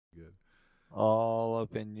All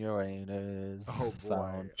up in your anus. Oh boy,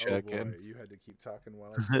 Sound oh boy. checking. You had to keep talking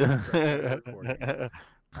while I started recording.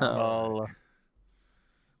 All right. All. Uh,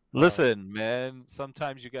 Listen, man.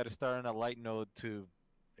 Sometimes you got to start on a light note to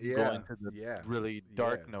go yeah, into the yeah, really yeah.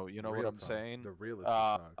 dark note. You know what Real I'm talk, saying? the realest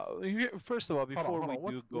of talks. First of all, Hold on, before hold we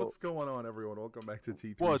on. do go, What's going on, everyone? Welcome back to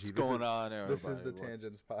what's T3G. going on, This is everybody? the What's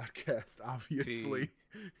Tangents podcast, obviously.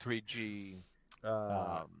 T3G? Uh,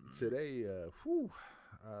 Um, today,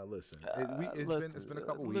 listen, it's been a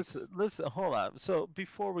couple weeks. listen. Hold on. So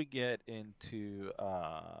before we get into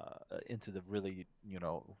the really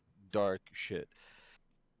dark shit,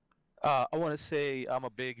 I want to say I'm a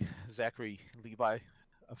big Zachary Levi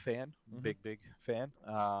fan, Hmm. big fan.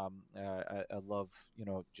 I love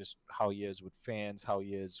just how he is with fans, how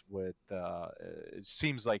he is with. It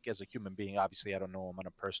seems like as a human being. Obviously, I don't know him on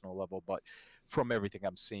a personal level, but from everything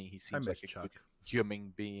I'm seeing, he I seems miss like a good Chuck.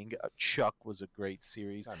 human being. Chuck was a great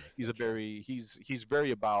series. I miss He's a that show. very he's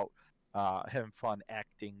very about having fun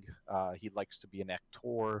acting. He likes to be an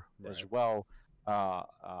actor as Right. well. Uh,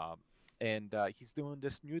 um, and he's doing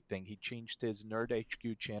this new thing. He changed his Nerd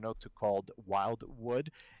HQ channel to called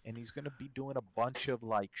Wildwood, and he's gonna be doing a bunch of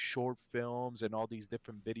like short films and all these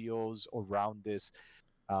different videos around this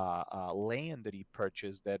land that he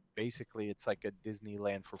purchased. That basically it's like a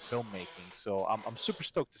Disneyland for filmmaking. So I'm super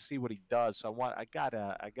stoked to see what he does. So I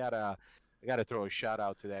gotta throw a shout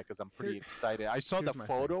out to that because I'm Here, pretty excited. I saw the here's my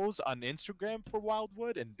thing. photos on Instagram for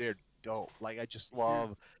Wildwood, and they're dope. Like I just love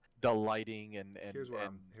Here's the lighting and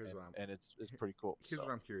it's pretty cool. here's So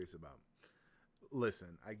what I'm curious about.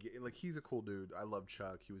 Listen, I get like he's a cool dude. I love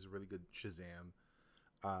Chuck. He was a really good Shazam.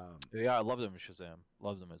 Um, yeah, I love them in Shazam.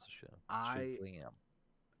 Love them as a show. I Shazam.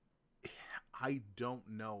 I don't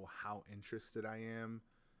know how interested I am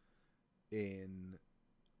in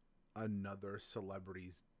another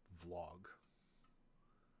celebrity's vlog.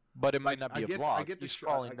 But it might Like not be a vlog. I get the He's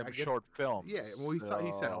calling them I get short yeah. films. Well, he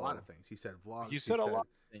said a lot of So things. He said vlogs. you said a lot of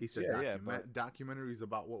He things. said Yeah, but documentaries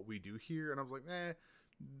about what we do here, and I was like,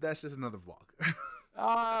 that's just another vlog.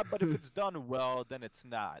 but if it's done well, then it's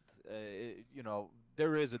not.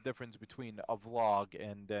 There is a difference between a vlog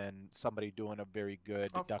and then somebody doing a very good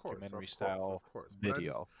documentary style Of course. But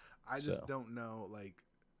video. I just So don't know. Like,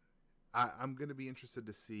 I'm gonna be interested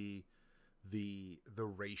to see the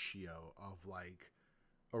ratio of like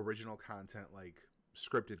original content, like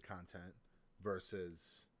scripted content,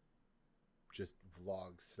 versus just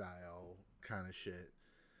vlog style kind of shit.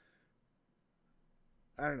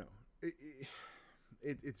 I don't know.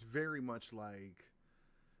 It's very much like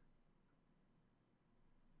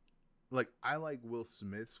I like Will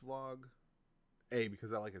Smith's vlog. A,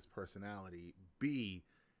 because I like his personality. B,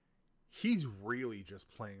 he's really just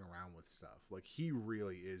playing around with stuff. Like he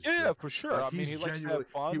really is. yeah, for sure. Like I mean, he's he likes to have genuinely.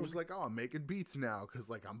 He fun. was like, "Oh, I'm making beats now because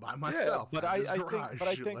like I'm by Yeah, myself. but I have this I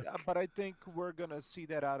garage." think, like, but I think we're gonna see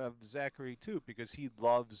that out of Zachary too, because he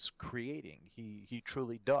loves creating. He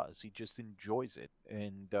truly does. He just enjoys it,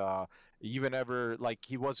 and even ever like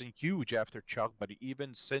he wasn't huge after Chuck, but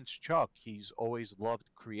even since Chuck, he's always loved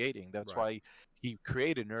creating. That's right, why he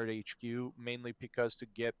created Nerd HQ mainly because to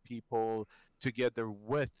get people together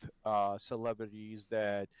with celebrities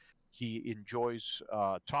that he enjoys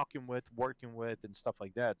talking with, working with, and stuff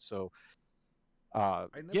like that. So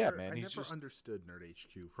yeah, man, I he's never just understood Nerd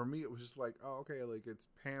HQ. For me, it was just like, oh, okay, like it's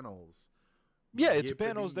panels. yeah, it's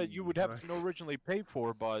panels that you Yippity! would have Like, to originally pay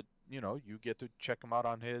for, but you get to check him out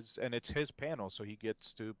on his, and it's his panel, so he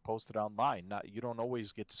gets to post it online. Not you don't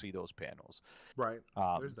always get to see those panels. right.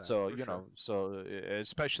 There's that So for sure.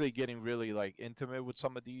 especially getting really like intimate with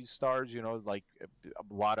some of these stars, like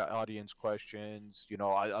a lot of audience questions.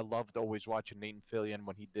 I loved always watching Nathan Fillion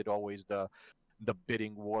when he did always the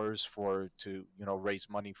bidding wars for to raise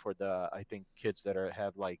money for the I think kids that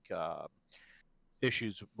have like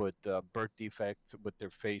issues with birth defects with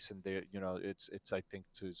their face and their it's I think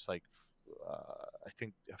to it's like I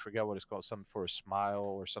think I forget what it's called, something for a smile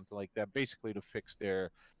or something like that, basically to fix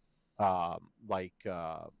their like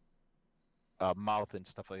mouth and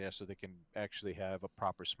stuff like that, so they can actually have a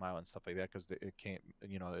proper smile and stuff like that, because it can't,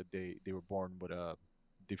 they were born with a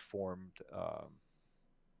deformed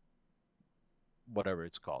whatever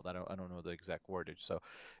it's called. I don't know the exact wordage. So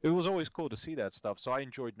it was always cool to see that stuff. So I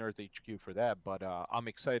enjoyed Nerd HQ for that, but I'm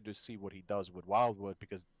excited to see what he does with Wildwood,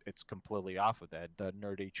 because it's completely off of that. The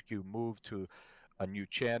Nerd HQ moved to a new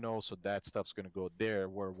channel, so that stuff's gonna go there,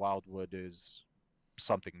 where Wildwood is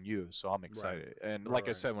something new. So I'm Right, excited. And right, like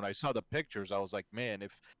I right. said, when I saw the pictures, I was like, man,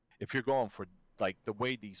 if you're going for like the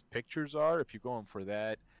way these pictures are, if you're going for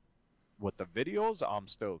that with the videos, I'm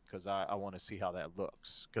stoked because I want to see how that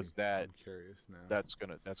looks because I'm curious now. that's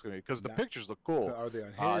gonna because the Now, pictures look cool. are they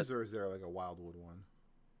on his or is there like a Wildwood one?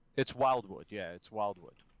 It's Wildwood, yeah, it's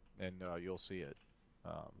Wildwood, and you'll see it.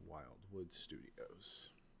 Wildwood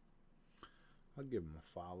Studios. I'll give him a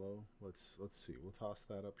follow. Let's see. We'll toss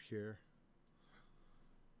that up here.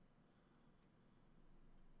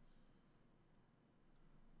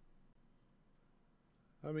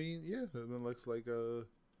 I mean, yeah, it looks like a.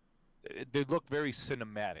 They look very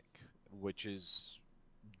cinematic, which is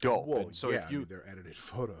dope. Well, and so yeah, if you, they're edited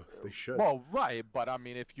photos. They should. well, right, but I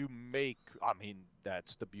mean, if you make, I mean,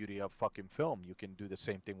 that's the beauty of fucking film. You can do the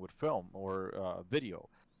same thing with film or video.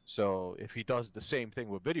 So if he does the same thing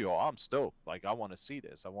with video, I'm stoked. Like I want to see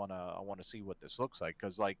this. I wanna see what this looks like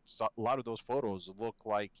because like a lot of those photos look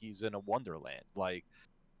like he's in a wonderland. Like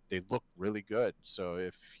they look really good. So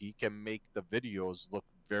if he can make the videos look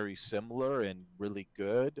very similar and really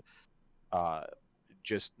good,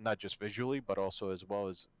 just not just visually, but also as well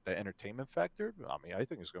as the entertainment factor. I mean, I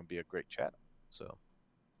think it's going to be a great channel. So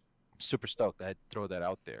I'm super stoked. I'd throw that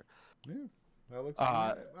out there. Yeah, that looks.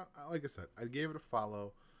 Like I said, I gave it a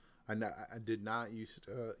follow. I did not used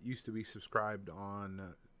to be subscribed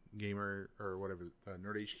on Gamer or whatever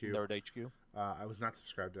Nerd HQ. Nerd HQ. I was not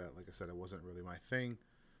subscribed to that. Like I said, it wasn't really my thing.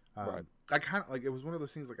 Right. I kind of like it was one of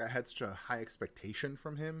those things. Like I had such a high expectation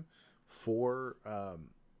from him for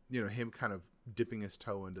him kind of dipping his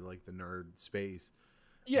toe into like the nerd space.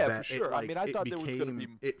 Yeah, for sure. I mean, I thought there was going to be.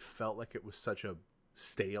 It felt like it was such a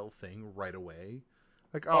stale thing right away.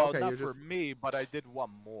 Like, okay, not for me, but I did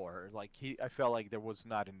want more. Like I felt like there was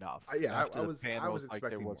not enough. I was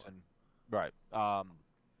expecting more. Right.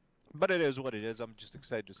 But it is what it is. I'm just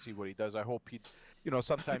excited to see what he does. I hope he,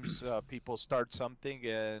 sometimes people start something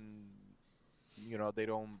and, they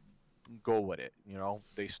don't go with it.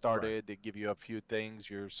 They started, right. They give you a few things,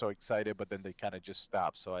 you're so excited, but then they kind of just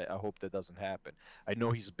stop. So I hope that doesn't happen. I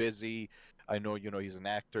know he's busy. I know, he's an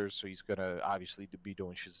actor, so he's going to obviously be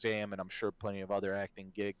doing Shazam, and I'm sure plenty of other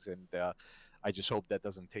acting gigs. And I just hope that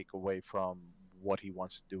doesn't take away from what he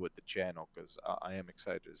wants to do with the channel, because I am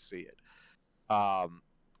excited to see it.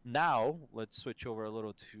 Now let's switch over a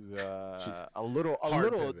little to a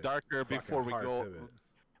little darker before we go. Pivot.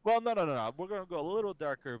 Well, no. We're gonna go a little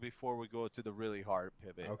darker before we go to the really hard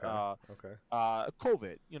pivot. Okay.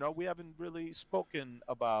 COVID. We haven't really spoken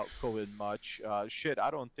about COVID much. I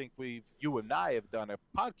don't think you and I have done a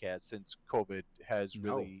podcast since COVID has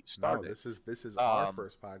really started. No, this is our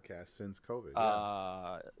first podcast since COVID.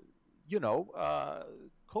 Yeah.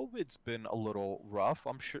 COVID's been a little rough.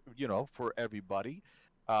 I'm sure, for everybody.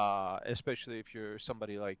 Especially if you're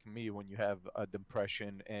somebody like me, when you have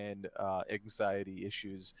depression and anxiety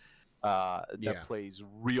issues, that plays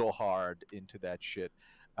real hard into that shit.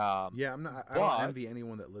 I don't envy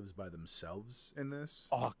anyone that lives by themselves in this.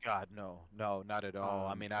 Oh God, no, not at all.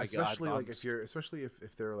 I mean, especially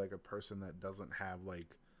if they're like a person that doesn't have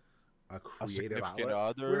like a creative outlet,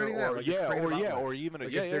 or even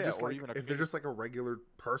if they're just like a regular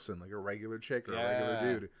person, like a regular chick or a regular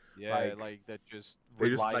dude. Yeah, like that just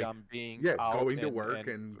rely on being going to work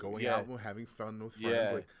and going out and having fun with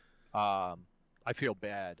friends. I feel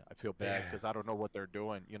bad. Because I don't know what they're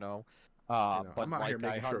doing. But I'm out here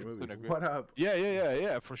making short movies. What up?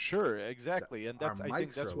 Yeah, for sure, exactly. And that's I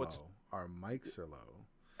think that's what's our mics are low.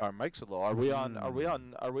 Our mics are low. Are we on? Are we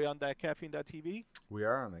on that caffeine.tv? We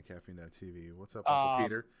are on that caffeine.tv. What's up, Uncle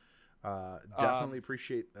Peter? Definitely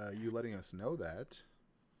appreciate you letting us know that.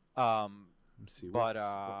 Let's see. What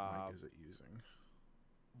mic is it using?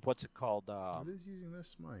 What's it called? It is using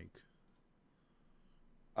this mic.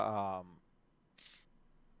 But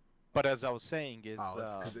as I was saying,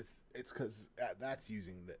 it's because that's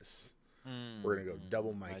using this. We're gonna go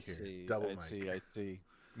double mic here. Double mic. I see.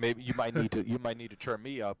 Maybe you might need to turn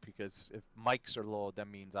me up, because if mics are low, that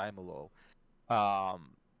means I'm low.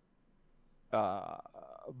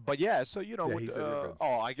 But yeah, so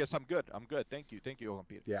I guess I'm good. Thank you, Peter.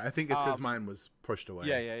 Yeah, I think it's because mine was pushed away.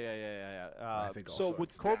 Yeah. I think so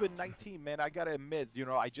with COVID-19, man, I gotta admit,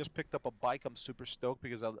 I just picked up a bike. I'm super stoked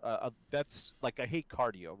because that's like, I hate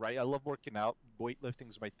cardio, right? I love working out. Weightlifting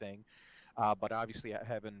is my thing. But obviously I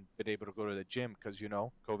haven't been able to go to the gym because,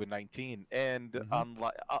 COVID-19. And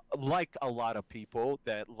like a lot of people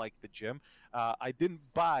that like the gym, I didn't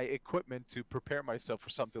buy equipment to prepare myself for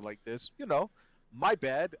something like this. My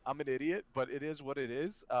bad. I'm an idiot, but it is what it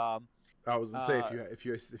is. I was gonna say, if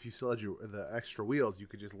you still had the extra wheels, you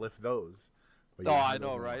could just lift those. But I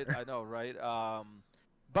know, right?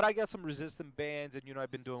 but I got some resistant bands, and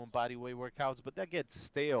I've been doing body weight workouts, but that gets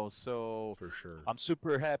stale. So For sure. I'm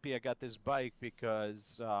super happy I got this bike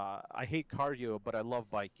because I hate cardio, but I love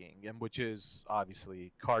biking, and which is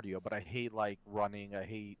obviously cardio. But I hate like running. I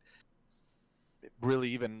hate really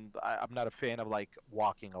even. I'm not a fan of like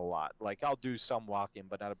walking a lot. Like I'll do some walking,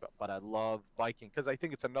 but not. But I love biking because I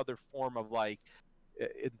think it's another form of like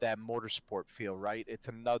in that motorsport feel, right? It's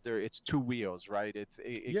two wheels, right? It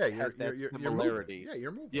Yeah, has that you're moving. similarity. Yeah,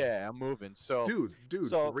 you're moving. Yeah, I'm moving. So, Dude,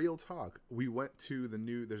 so real talk. We went to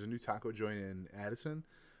there's a new taco joint in Addison.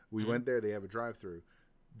 We mhm. went there, they have a drive-through.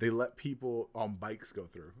 They let people on bikes go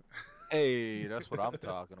through. Hey, that's what I'm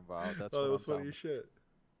talking about. That's Oh, what that I'm was funny talking as shit.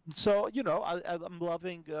 So I'm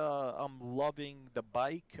loving the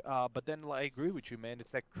bike, but then like, I agree with you, man. It's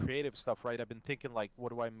that creative stuff, right? I've been thinking like,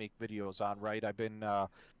 what do I make videos on, right? I've been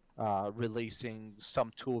releasing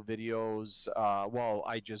some tool videos. Well,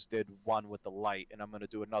 I just did one with the light, and I'm gonna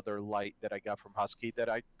do another light that I got from Husky that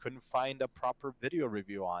I couldn't find a proper video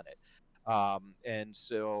review on it. And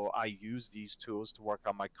so I use these tools to work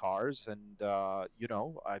on my cars, and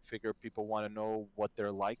I figure people want to know what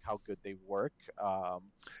they're like, how good they work.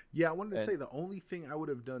 Yeah, I wanted to And say the only thing I would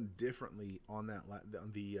have done differently on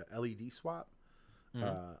on the LED swap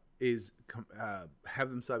Mhm. is have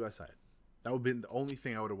them side by side. That would have been the only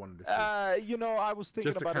thing I would have wanted to see, I was thinking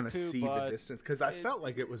just to about kind it of too, see the but distance. Because I it, felt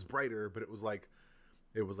like it was brighter, but it was like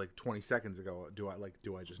 20 seconds ago. Do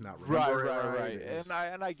I just not right, remember it right, right? right. It was,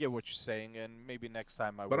 And I get what you're saying, and maybe next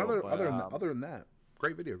time I but will. But other than that,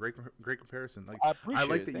 great video, great comparison. Like I I appreciate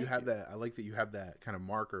like it. that you Thank have you. that. I like that you have that kind of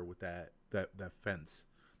marker with that fence.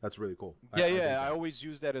 That's really cool. Yeah, I dig yeah. I that. always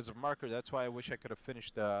use that as a marker. That's why I wish I could have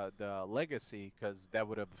finished the legacy, because that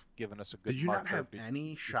would have given us a good Did you not marker. have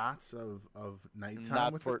any shots of nighttime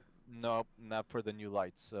Not with it? for Nope, not for the new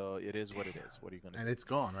lights. So it is what it is. What are you gonna And do? it's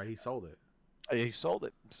gone, right? He sold it. He sold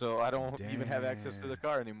it, so I don't even have access to Damn. the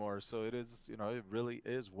car anymore. So it is, it really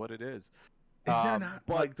is what it is. Is there not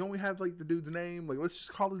But like? Don't we have like the dude's name? Like, let's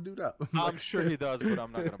just call this dude up. I'm Like, sure he does, but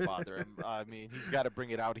I'm not gonna bother him. I mean, he's got to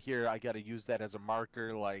bring it out here. I got to use that as a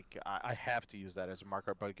marker. Like I have to use that as a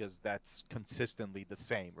marker because that's consistently the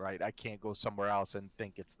same, right? I can't go somewhere else and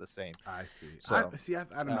think it's the same. I see. So I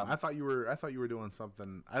don't know. um, I thought you were doing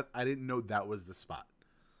something. I didn't know that was the spot.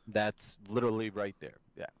 that's literally right there.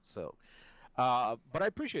 Yeah. So. But I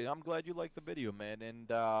appreciate it. I'm glad you liked the video, man.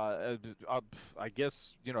 And I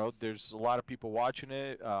guess there's a lot of people watching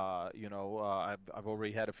it. I've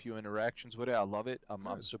already had a few interactions with it. I love it. I'm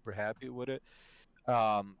Good. super happy with it.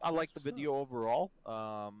 I That's like the what's up. video overall.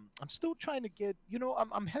 I'm still trying to get.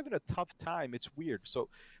 I'm having a tough time. It's weird. So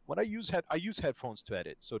when I use headphones to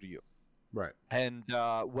edit. So do you. Right. And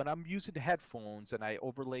when I'm using the headphones and I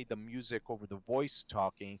overlay the music over the voice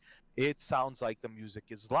talking, it sounds like the music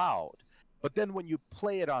is loud. But then when you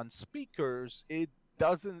play it on speakers, it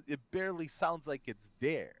doesn't, it barely sounds like it's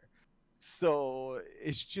there. So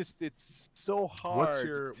it's so hard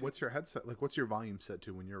to, What's your headset like? What's your volume set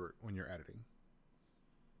to when you're editing?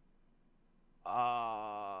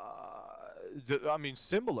 I mean,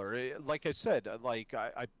 similar. Like I said, I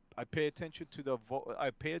pay attention to I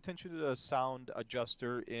pay attention to the sound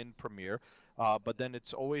adjuster in Premiere, but then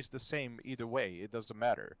it's always the same either way. It doesn't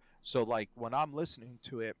matter. So like when I'm listening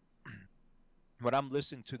to it, when I'm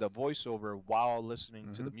listening to the voiceover while listening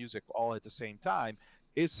to Mm-hmm. the music all at the same time,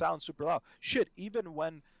 it sounds super loud. Shit, even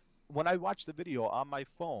when I watch the video on my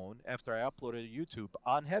phone after I uploaded it to YouTube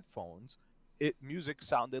on headphones, music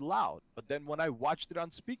sounded loud. But then when I watched it on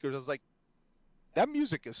speakers, I was like, that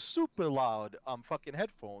music is super loud on fucking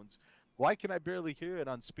headphones. Why can I barely hear it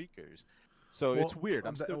on speakers? So it's weird.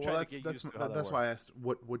 I'm still trying to get used to how that that's works. why I asked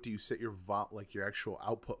what do you set your like your actual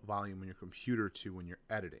output volume on your computer to when you're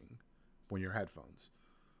editing, when your headphones.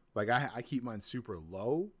 Like I keep mine super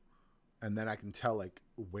low, and then I can tell like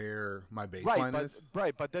where my baseline is.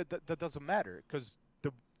 But that doesn't matter because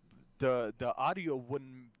the audio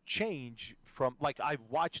wouldn't change from like I've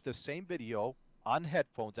watched the same video on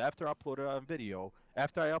headphones after I upload it on video,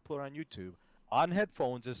 after I upload on YouTube. On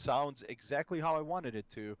headphones, it sounds exactly how I wanted it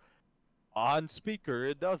to. On speaker,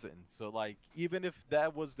 it doesn't. So like, even if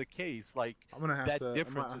that was the case, like I'm gonna have that to.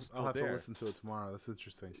 difference is I'll still have to there. listen to it tomorrow. That's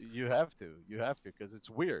interesting. You have to, because it's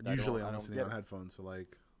weird. Usually I I'm don't listening get on it. headphones, so like.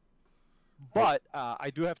 But I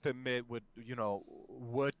do have to admit, with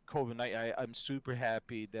COVID-19, I'm super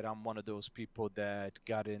happy that I'm one of those people that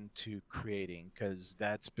got into creating, because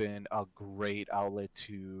that's been a great outlet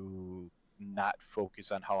to not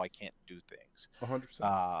focus on how I can't do things.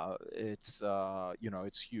 100%. It's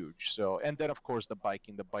huge. So, and then of course the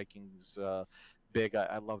biking's big.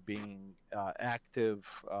 I love being active.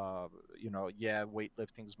 Yeah,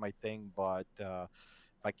 weightlifting's my thing, but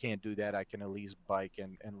I can't do that, I can at least bike.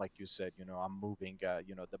 And like you said, I'm moving.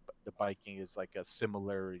 The biking is like a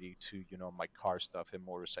similarity to my car stuff and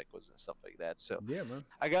motorcycles and stuff like that. So Yeah, man.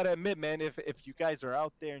 I gotta admit, man, if you guys are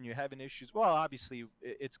out there and you're having issues, well, obviously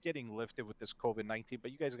it's getting lifted with this COVID-19,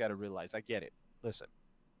 but you guys got to realize, I get it. Listen,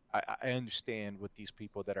 I understand with these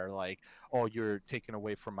people that are like, oh, you're taking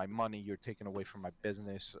away from my money, you're taking away from my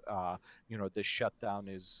business. This shutdown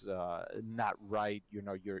is not right.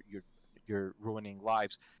 You're ruining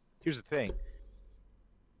lives. Here's the thing.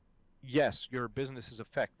 Yes, your business is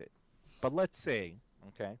affected, but let's say,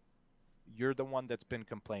 okay, you're the one that's been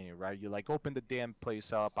complaining, right? You're like, open the damn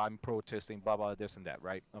place up. I'm protesting, blah blah, this and that,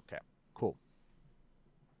 right? Okay, cool.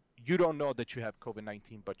 You don't know that you have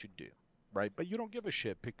COVID-19, but you do, right? But you don't give a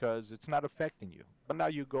shit because it's not affecting you. But now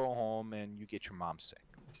you go home and you get your mom sick,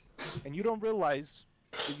 and you don't realize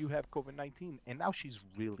that you have COVID-19, and now she's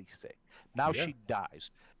really sick. Now Yeah. she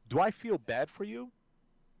dies. Do I feel bad for you?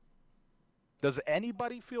 Does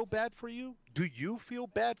anybody feel bad for you? Do you feel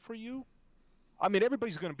bad for you? I mean,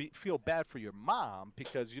 everybody's going to feel bad for your mom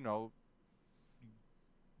because, you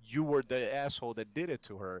were the asshole that did it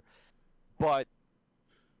to her. But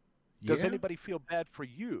does Yeah. anybody feel bad for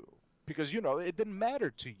you? Because, it didn't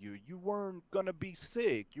matter to you. You weren't going to be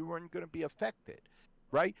sick. You weren't going to be affected,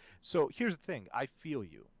 right? So here's the thing. I feel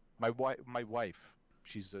you. My wife,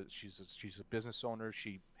 she's a business owner.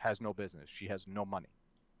 She has no business. She has no money.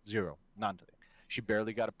 Zero. None. She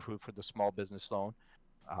barely got approved for the small business loan.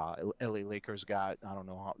 LA Lakers got, I don't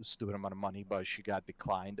know how stupid amount of money, but she got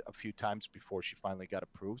declined a few times before she finally got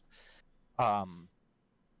approved. So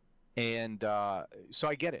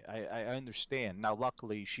I get it. I understand. Now,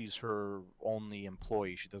 luckily, she's her only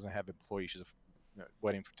employee. She doesn't have employees. She's a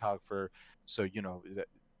wedding photographer. So,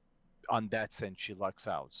 on that sense, she lucks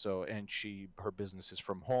out. So, and her business is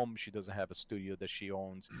from home. She doesn't have a studio that she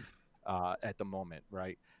owns at the moment,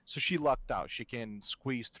 right? So she lucked out. She can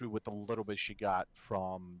squeeze through with the little bit she got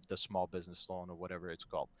from the small business loan or whatever it's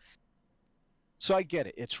called. So I get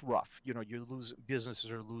it. It's rough. Businesses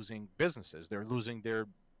are losing businesses. They're losing their,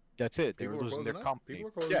 that's it. They're losing their company.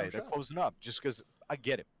 Yeah, they're closing up just because, I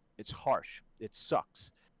get it. It's harsh. It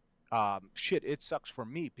sucks. It sucks for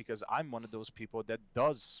me because I'm one of those people that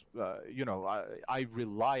does, I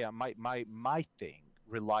rely on my thing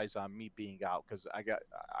relies on me being out because I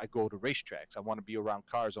go to racetracks. I want to be around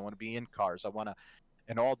cars. I want to be in cars.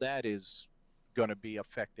 And all that is going to be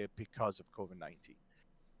affected because of COVID-19.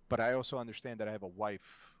 But I also understand that I have a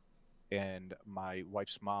wife and my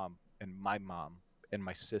wife's mom and my mom and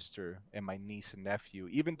my sister and my niece and nephew.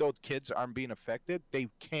 Even though kids aren't being affected, they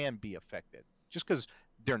can be affected. Just because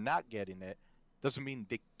they're not getting it doesn't mean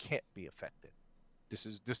they can't be affected.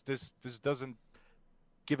 This doesn't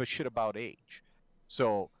give a shit about age.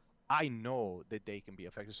 So I know that they can be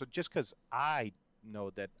affected. So just because I know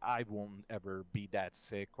that I won't ever be that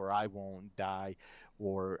sick or I won't die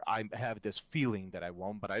or I have this feeling that I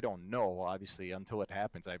won't, but I don't know, obviously, until it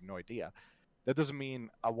happens. I have no idea. That doesn't mean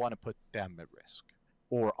I want to put them at risk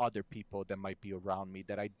or other people that might be around me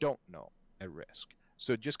that I don't know at risk.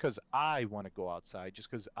 So just because I want to go outside, just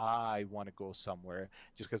because I want to go somewhere,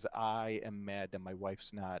 just because I am mad that my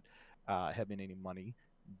wife's not having any money,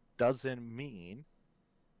 doesn't mean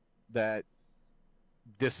that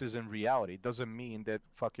this isn't reality. Doesn't mean that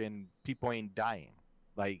fucking people ain't dying.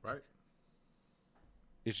 Like, Right.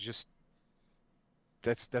 it's just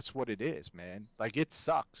that's what it is, man. Like, it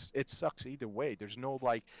sucks. It sucks either way. There's no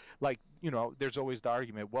there's always the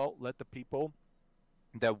argument. Well, let the people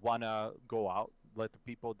that wanna go out, let the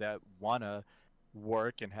people that wanna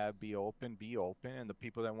work and be open, and the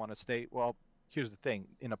people that want to stay. Well, here's the thing.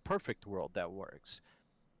 In a perfect world, that works.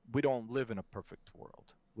 We don't live in a perfect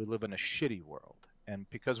world. We live in a shitty world. And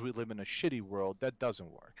because we live in a shitty world, that doesn't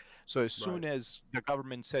work. So as soon as the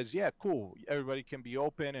government says, yeah, cool, everybody can be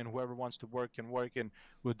open and whoever wants to work can work and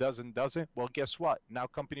who doesn't, well, guess what? Now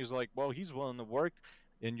companies are like, well, he's willing to work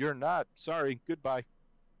and you're not. Sorry, goodbye.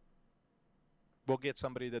 We'll get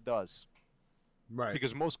somebody that does. Right.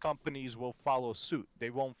 Because most companies will follow suit. They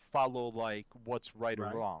won't follow like what's right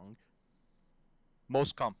or wrong.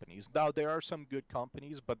 Most companies. Now, there are some good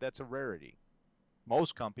companies, but that's a rarity.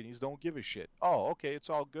 Most companies don't give a shit. Oh, okay, it's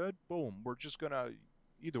all good. Boom. We're just going to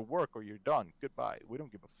either work or you're done. Goodbye. We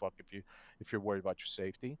don't give a fuck if you're worried about your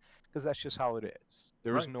safety, because that's just how it is.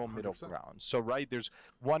 There is no middle 100%. ground. So, there's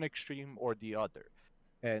one extreme or the other.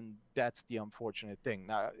 And that's the unfortunate thing.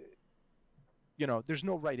 Now, there's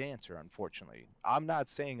no right answer, unfortunately. I'm not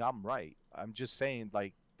saying I'm right. I'm just saying,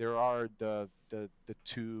 like, there are the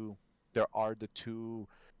two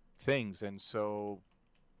things, and so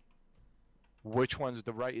which one's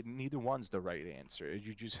the right? Neither one's the right answer.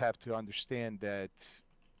 You just have to understand that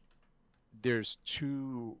there's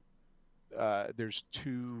two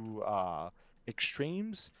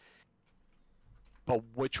extremes, but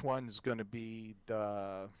which one's going to be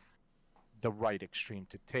the right extreme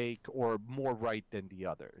to take, or more right than the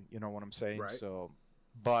other? You know what I'm saying? Right. So,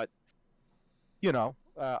 but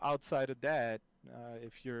outside of that,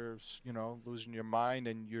 if you're losing your mind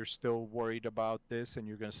and you're still worried about this and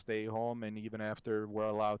you're going to stay home, and even after we're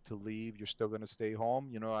allowed to leave, you're still going to stay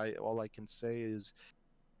home, all I can say is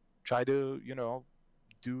try to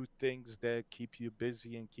do things that keep you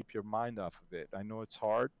busy and keep your mind off of it. I know it's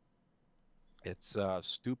hard. It's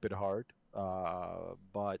stupid hard,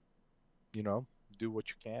 but do what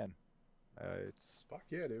you can. It's Fuck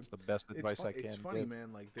yeah, dude. It's the best advice I can It's funny, give.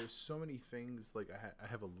 man. Like, there's so many things. Like, I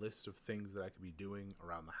have a list of things that I could be doing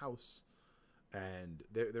around the house, and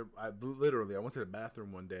I went to the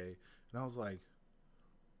bathroom one day, and I was like,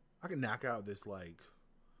 I can knock out this, like,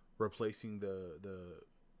 replacing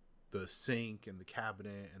the sink and the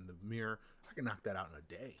cabinet and the mirror. I can knock that out in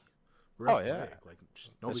a day. Oh yeah, quick.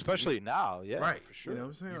 Like, especially now, yeah, right? For sure. You know what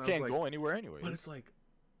I'm saying? You can't go anywhere anyway. But it's like,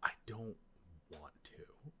 I don't want to.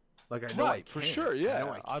 Like, I know right, I can. For sure, yeah. I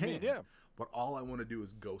know I can. mean, yeah. But all I want to do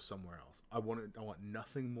is go somewhere else. I want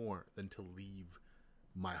nothing more than to leave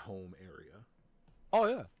my home area. Oh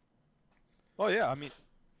yeah. I mean,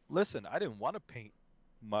 listen, I didn't want to paint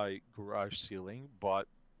my garage ceiling, but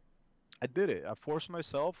I did it. I forced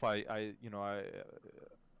myself. My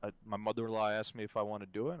mother-in-law asked me if I want to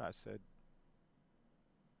do it, and I said,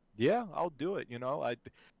 yeah, I'll do it.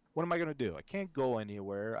 What am I gonna do? I can't go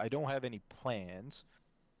anywhere. I don't have any plans.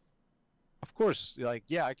 Of course, like,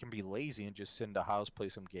 yeah, I can be lazy and just sit in the house, play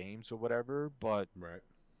some games or whatever, but Right.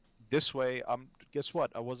 this way, guess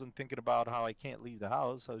what? I wasn't thinking about how I can't leave the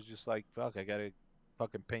house. I was just like, fuck, I gotta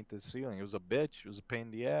fucking paint this ceiling. It was a bitch. It was a pain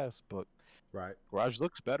in the ass, but Right. garage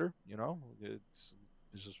looks better, It's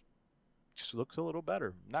just looks a little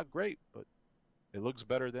better. Not great, but it looks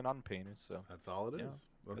better than unpainted. So That's all it is.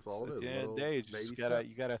 That's all it is. At the end of the day, you just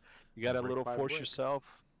you gotta brick little by force brick. yourself.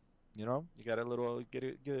 You got a little give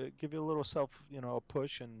you a little self, a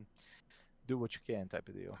push and do what you can, type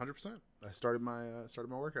of deal. 100%. I started my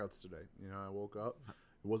workouts today. I woke up.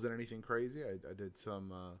 It wasn't anything crazy. I did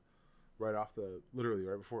some literally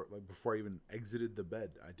right before I even exited the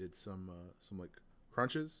bed. I did some like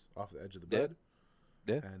crunches off the edge of the bed.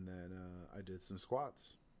 Yeah. And then I did some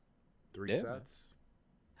squats. 3 Yeah, sets.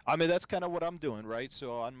 I mean, that's kind of what I'm doing, right?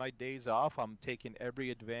 So on my days off, I'm taking every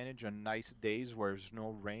advantage. On nice days where there's no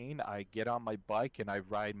rain, I get on my bike and I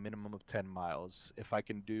ride minimum of 10 miles. If I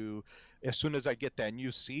can do, as soon as I get that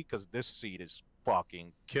new seat, because this seat is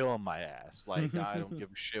fucking killing my ass. Like, I don't give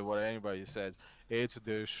a shit what anybody says. It's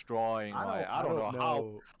destroying my, I don't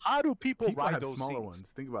know. How do people ride have those smaller seats?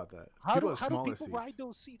 ones. Think about that. How do smaller people seats. ride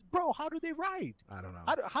those seats? Bro, how do they ride? I don't know.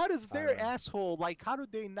 How does I don't their know. asshole, like, how do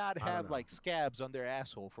they not I don't have know. like scabs on their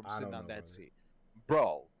asshole from I sitting don't on know, that brother. seat?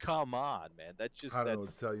 Bro, come on, man. That's just I don't know what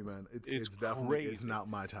that's to tell you, man. It's definitely it's crazy. not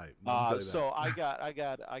my type. Let me tell you So that.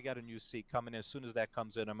 I got a new seat coming in. As soon as that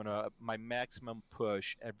comes in, I'm gonna my maximum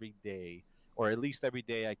push every day, or at least every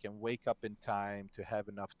day I can wake up in time to have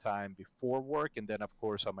enough time before work, and then of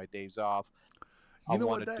course on my days off, I You know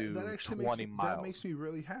want what? to do That actually 20 miles. that makes me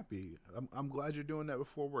really happy. I'm glad you're doing that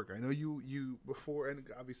before work. I know you before, and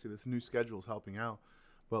obviously this new schedule is helping out.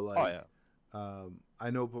 But like, Oh yeah. I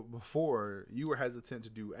know, but before you were hesitant to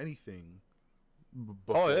do anything.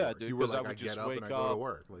 Oh yeah, before. dude. You were 'Cause I like, I would get just up wake and I go to up.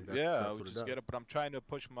 work. Like Yeah, I that's would what it just does. get up, but I'm trying to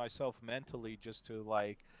push myself mentally just to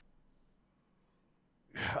like,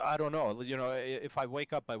 I don't know. If I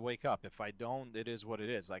wake up, I wake up. If I don't, it is what it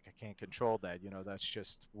is. Like, I can't control that. That's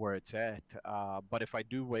just where it's at. But if I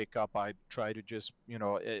do wake up, I try to just,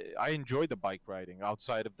 I enjoy the bike riding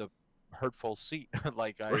outside of the hurtful seat.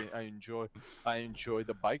 Like, I enjoy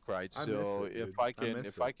the bike ride. I miss So it, dude. if I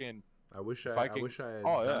miss can, I wish if I I can, wish I had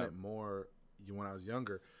oh done yeah. it more when I was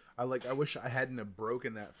younger. I wish I hadn't have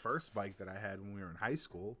broken that first bike that I had when we were in high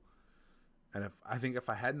school. And if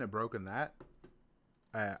I hadn't have broken that,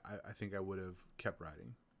 I think I would have kept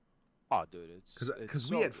riding. Oh, dude,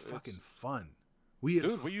 Because we had fucking fun. We had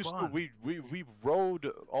Dude, fun. we used to we rode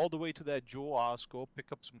all the way to that Jewel Osco,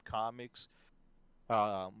 pick up some comics.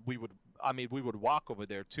 We would walk over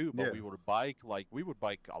there too, but Yeah. we would bike. Like, we would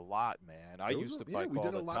bike a lot, man. I used to bike we all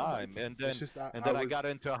did a the lot of time, biking. and then It's just I got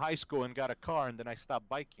into high school and got a car, and then I stopped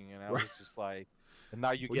biking, and I was just like, and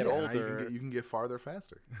now you get now older. you can get farther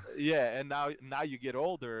faster. Yeah, and now you get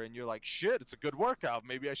older, and you're like, shit, it's a good workout.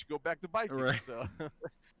 Maybe I should go back to biking. Right. So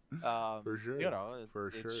For sure. You know, For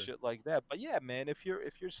it's sure. shit like that. But yeah, man, if you're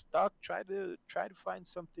stuck, try to find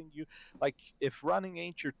something you like. If running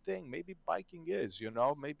ain't your thing, maybe biking is. You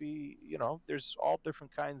know, maybe there's all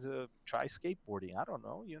different kinds of try skateboarding. I don't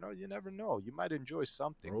know. You know, you never know. You might enjoy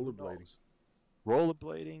something. Who Rollerblading. knows?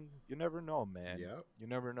 Rollerblading. You never know, man. Yep. You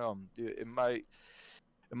never know. It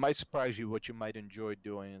might surprise you what you might enjoy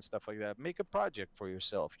doing and stuff like that. Make a project for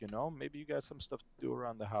yourself, maybe you got some stuff to do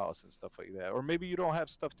around the house and stuff like that, or maybe you don't have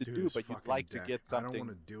stuff to Dude, do this but you'd fucking like to deck. get I don't want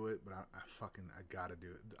something. to do it, but I gotta do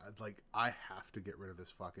it. I have to get rid of this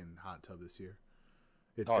fucking hot tub this year.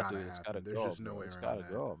 It's Oh gotta dude, it's happen. gotta There's go, just no bro. way It's around gotta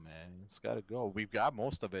that. go, man. It's gotta go. We've got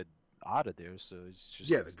most of it out of there, so it's just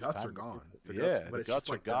Yeah, the it's guts are time to gone. get The it. guts, Yeah, but the it's just guts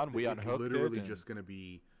are like gone. We it's unhooked literally it, and just gonna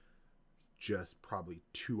be just probably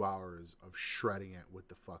 2 hours of shredding it with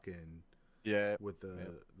the fucking yeah. with Yeah.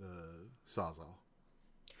 the sawzall.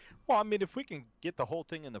 Well, I mean, if we can get the whole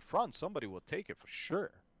thing in the front, somebody will take it for sure.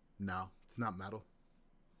 No, it's not metal.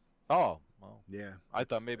 Oh, well, Yeah, I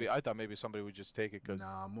thought maybe somebody would just take it because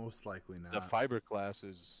nah, most likely the not. fiberglass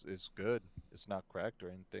is good. It's not cracked or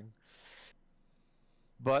anything.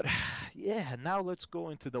 But yeah, now let's go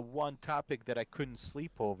into the one topic that I couldn't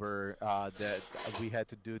sleep over. That we had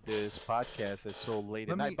to do this podcast at so late at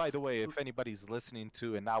Let night. me. By the way, if anybody's listening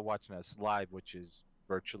to and not watching us live, which is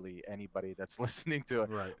virtually anybody that's listening to it,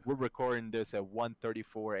 Right. we're recording this at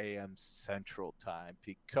 1:34 a.m. Central Time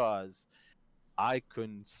because I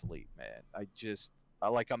couldn't sleep, man.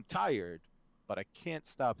 I'm tired, but I can't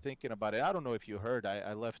stop thinking about it. I don't know if you heard.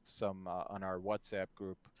 I left some on our WhatsApp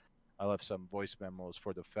group. I left some voice memos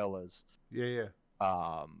for the fellas. Yeah, yeah.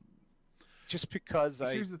 Um, just because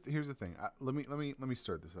Here's the thing. Let me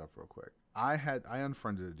start this off real quick. I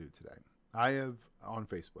unfriended a dude today. I have on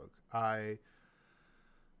Facebook. I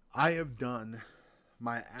have done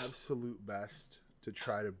my absolute best to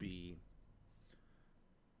try to be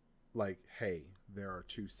like, hey, there are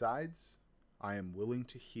two sides. I am willing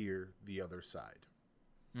to hear the other side.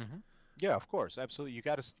 Mm-hmm. Yeah, of course, absolutely.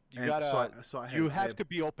 You have to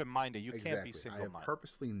be open minded. You can't be single I have minded.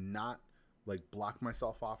 purposely not like blocked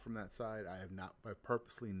myself off from that side. I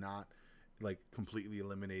purposely not like completely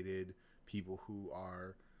eliminated people who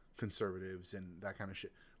are conservatives and that kind of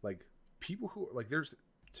shit. Like people who like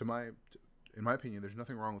in my opinion, there's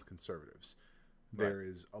nothing wrong with conservatives. Right. There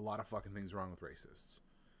is a lot of fucking things wrong with racists.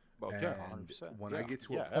 Well, And yeah, 100%. when yeah. I get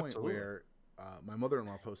to a point absolutely. where my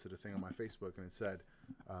mother-in-law posted a thing on my Facebook and it said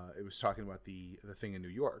it was talking about the thing in New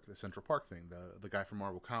York, the Central Park thing, the guy from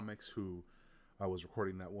Marvel Comics who was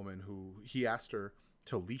recording that woman who he asked her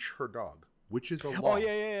to leash her dog, which is a law. Oh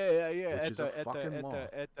yeah. Which is a fucking law,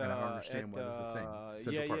 and I don't understand why that's a thing.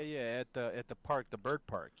 Central Park. At the park, the bird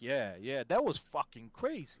park. Yeah. That was fucking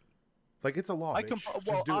crazy. Like it's a law. Bitch. Well,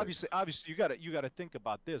 Just do obviously, you gotta think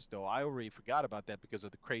about this though. I already forgot about that because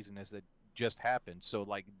of the craziness that just happened. So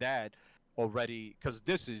like that already, because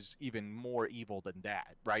this is even more evil than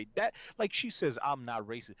that, right? That like she says, I'm not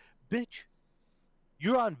racist, bitch.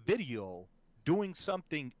 You're on video doing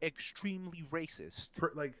something extremely racist.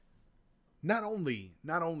 Like, not only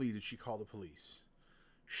did she call the police,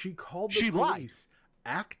 she called the police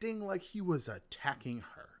acting like he was attacking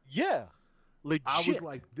her. Yeah. Legit. I was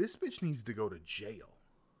like, this bitch needs to go to jail.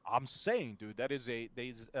 I'm saying, dude, that is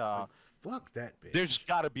like, fuck that bitch. There's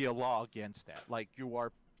got to be a law against that. Like you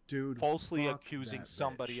are, dude, falsely accusing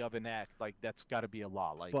somebody of an act. Like that's got to be a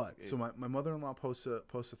law. Like, but so my mother-in-law posts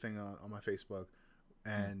a thing on my Facebook,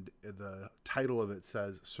 and the title of it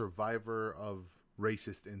says "Survivor of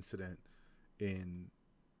Racist Incident in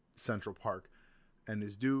Central Park," and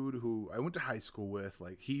this dude who I went to high school with,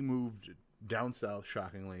 like he moved down south,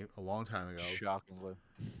 shockingly, a long time ago. Shockingly.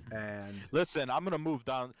 And listen, I'm gonna move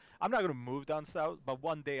down. I'm not gonna move down south, but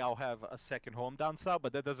one day I'll have a second home down south.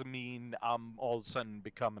 But that doesn't mean I'm all of a sudden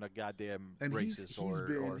becoming a goddamn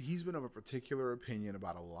racist. He's been of a particular opinion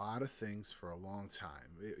about a lot of things for a long time.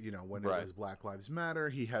 When it was Black Lives Matter,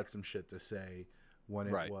 he had some shit to say. When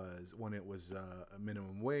it was a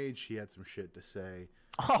minimum wage, he had some shit to say.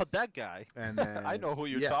 Oh, that guy. And then I know who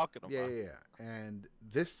you're talking about. Yeah. And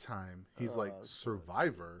this time he's like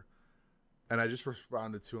Survivor, and I just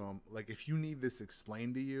responded to him like, if you need this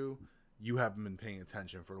explained to you, you haven't been paying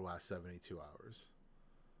attention for the last 72 hours.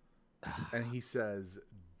 And he says,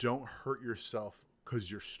 don't hurt yourself because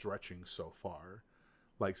you're stretching so far,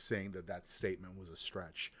 like saying that statement was a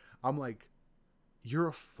stretch. I'm like, you're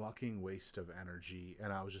a fucking waste of energy.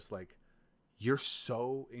 And I was just like, you're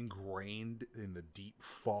so ingrained in the deep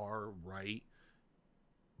far right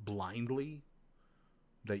blindly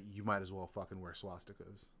that you might as well fucking wear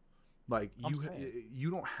swastikas. Like I'm saying.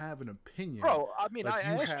 you don't have an opinion, Bro, I mean, like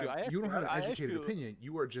you don't have an I asked educated you. opinion.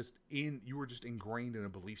 You were just ingrained in a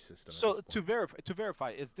belief system at So this point. to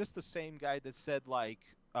verify, is this the same guy that said like,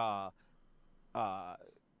 uh, uh,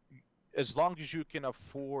 as long as you can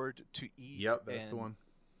afford to eat Yep, that's the and one.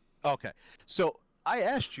 okay. So I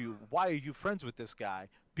asked you, why are you friends with this guy?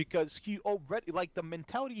 Because he already, like, the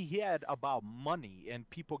mentality he had about money and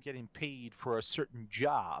people getting paid for a certain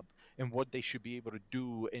job and what they should be able to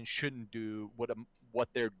do and shouldn't do, what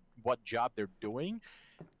they're what job they're doing.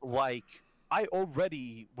 Like, I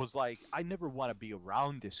already was like, I never want to be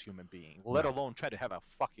around this human being, let No, alone try to have a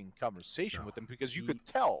fucking conversation no. with him, because you could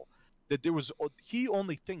He, tell that he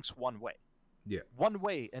only thinks one way, yeah.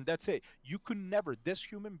 and that's it. You could never, this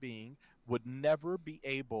human being would never be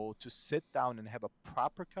able to sit down and have a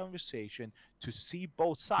proper conversation to see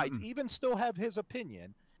both sides, Mm-mm. even still have his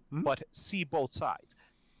opinion, Hmm. but see both sides.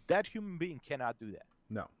 That human being cannot do that.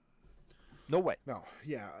 No, No way. no.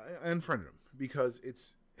 Yeah, I unfriended him because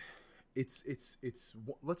it's.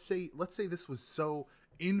 Let's say this was so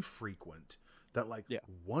infrequent that like Yeah,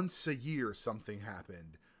 once a year something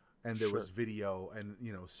happened, and there was sure. video, and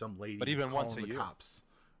some lady But even once calling a the year. cops,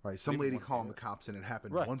 right? But Some even lady once a calling the year. cops, and it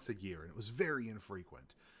happened Right. once a year, and it was very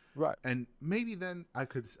infrequent. Right. And maybe then I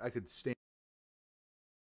could stand.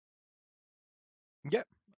 Yep.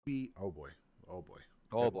 Be oh boy, oh boy,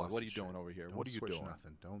 Oh it boy, lost what are its you doing shit. over here? Don't What are you switch doing?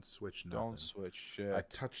 nothing. Don't switch Don't nothing. switch I shit.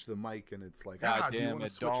 touched the mic and it's like, God do you damn want to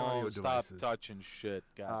it! switch audio Don't stop devices? touching shit.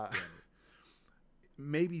 God Uh, damn it.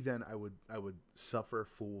 maybe then I would suffer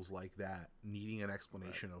fools like that needing an Right.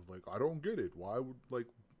 explanation of like, I don't get it. Why would like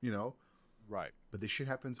you know? Right. But this shit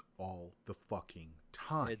happens all the fucking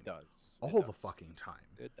time. It does. It All the does. fucking time.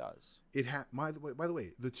 It does. By the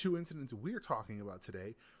way, the two incidents we're talking about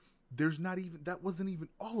today, that wasn't even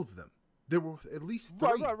all of them. There were at least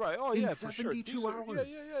Right. three Right. Right. Oh in yeah, for sure. 72 Yeah.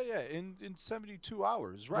 hours. Yeah. In 72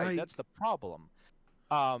 hours. Right. Like That's the problem.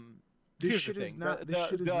 this Here's the shit is thing. not this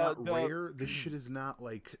shit is not rare. This shit is not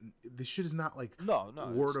like No,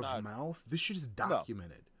 word it's of not. mouth. This shit is No.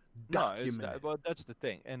 documented. No, it's not. Documented. Well, that's the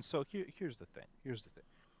thing. And so here's the thing.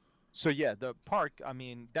 So yeah, the park, I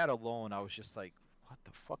mean, that alone, I was just like, what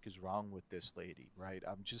the fuck is wrong with this lady, right?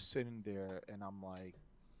 I'm just sitting there and I'm like,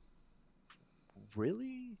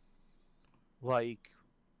 really? Like,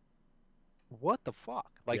 what the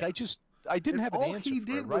fuck? Like, Yeah. I didn't And have an all answer he for it,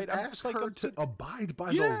 did was right? I'm ask just like, her I'm to sitting, abide by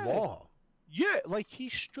the yeah, law. yeah, like he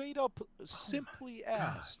straight up Oh my simply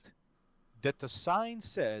god. asked that the sign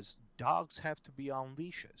says dogs have to be on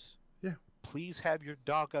leashes. Yeah. Please have your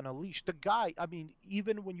dog on a leash. The guy, I mean,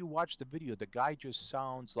 even when you watch the video, the guy just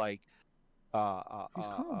sounds like uh, uh, He's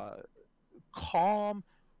uh, calm. uh, calm.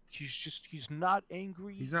 He's not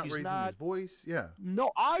angry. He's not He's raising his not. voice. Yeah.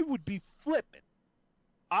 No, I would be flipping.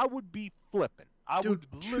 I would be flipping. I Dude,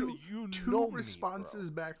 would literally, you two know me, responses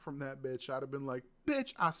back from that bitch, I'd have been like,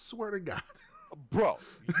 bitch, I swear to God. bro.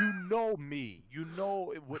 You know me. You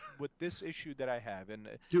know with this issue that I have,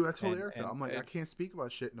 Dude, I told and Erica, I'm like, I can't speak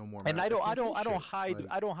about shit no more, man. and I can't say don't shit. hide Like,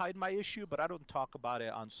 I don't hide my issue, but I don't talk about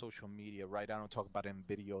it on social media, right? I don't talk about it in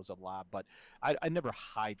videos a lot, but I never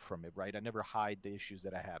hide from it, right? I never hide the issues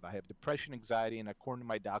that I have. I have depression, anxiety, and according to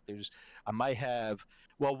my doctors, I might have,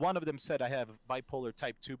 well, one of them said I have bipolar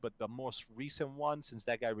type 2, but the most recent one, since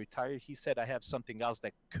that guy retired, he said I have something else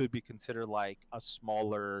that could be considered like a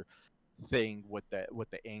smaller thing with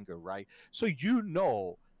the anger, right? So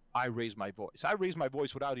I raise my voice. I raise my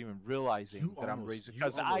voice without even realizing that I'm raising,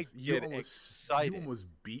 because I get you excited. almost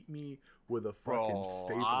beat me with a fucking Bro,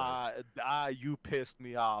 stapler. you pissed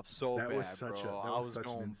me off so That bad, was such bro. a that I was was such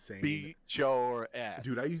an gonna insane beat your ass.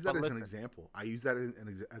 dude. I use that But as an listen, example. I use that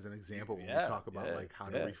as an example when we yeah, talk about yeah, like how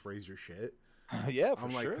to yeah, rephrase your shit. yeah, for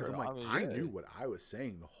I'm like, because sure. I'm like, I mean, I yeah. knew what I was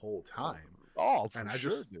saying the whole time, Oh, for and I sure,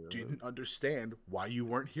 just dude. didn't understand why you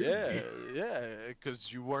weren't hearing Yeah, me. yeah,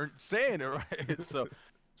 because you weren't saying it right.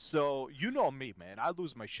 So you know me, man. I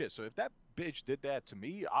lose my shit. So if that bitch did that to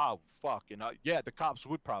me, oh fuck, yeah, the cops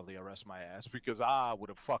would probably arrest my ass because I would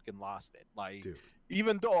have fucking lost it. Like, Dude,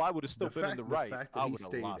 even though I would have still been in the the right, fact I that he would have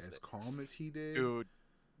stayed lost as it. calm as he did, Dude,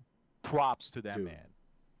 props to that dude, man.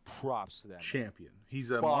 Props to that man. champion. He's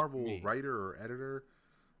a Fuck Marvel me. writer or editor.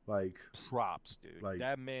 Like, Props, dude. like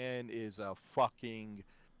That man is a fucking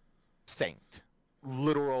saint.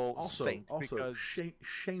 Literal saint. also Because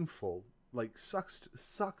shameful. Like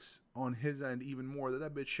sucks on his end even more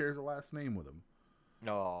that bitch shares a last name with him.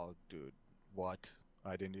 oh, dude, what?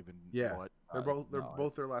 I didn't even. Yeah, What? they're No,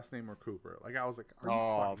 both their last name are Cooper. Like I was like, are you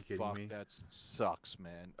oh fucking kidding fuck, me? that sucks,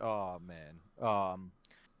 man. Oh man.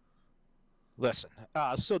 Listen.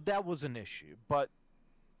 So that was an issue, but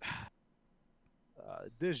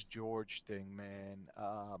this George thing, man.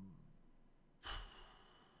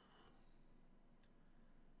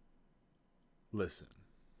 Listen,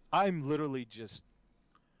 I'm literally just.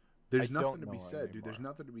 there's I nothing don't to be know said, anymore. dude. There's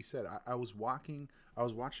nothing to be said. I was watching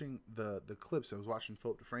the clips. I was watching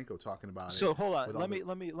Philip DeFranco talking about it. So hold on. with all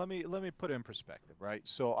the- Let me put it in perspective, right?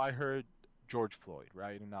 So I heard George Floyd,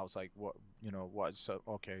 right? And I was like, what? You know what? So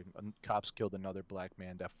okay, cops killed another black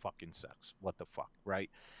man. That fucking sucks. What the fuck, right?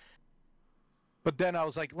 But then I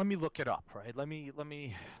was like, let me look it up, right? Let me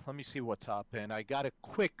see what's up. And I got a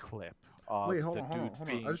quick clip of Wait, hold the on, dude hold on.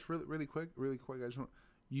 being. I just really quick. I just want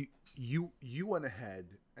you went ahead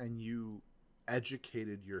and you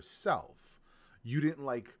educated yourself. You didn't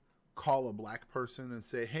like call a black person and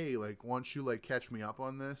say, "Hey, like, why don't you like catch me up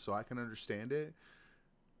on this so I can understand it?"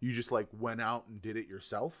 You just like went out and did it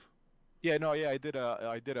yourself. Yeah, no, yeah, I did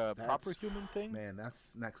a proper That's human thing. man,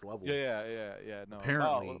 that's next level. Yeah. No,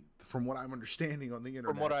 Apparently, from what I'm understanding on the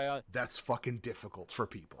internet, from what I that's fucking difficult for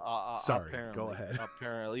people. Sorry, go ahead.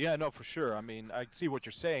 Apparently, yeah, no, for sure. I mean, I see what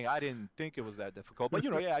you're saying. I didn't think it was that difficult, but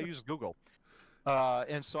you know, yeah, I use Google.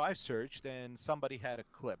 And so I searched, and somebody had a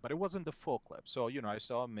clip, but it wasn't the full clip. So, you know, I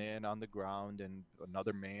saw a man on the ground and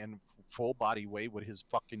another man, full body weight, with his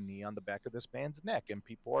fucking knee on the back of this man's neck, and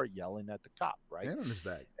people are yelling at the cop, right? And on his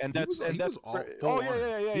back. And He was all full oh on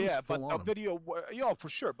yeah, him. yeah. But the video, yeah, for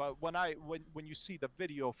sure. But when you see the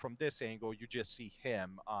video from this angle, you just see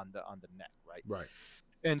him on the neck, right? Right.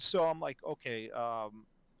 And so I'm like, okay,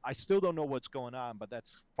 I still don't know what's going on, but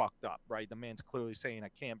that's fucked up, right? The man's clearly saying, I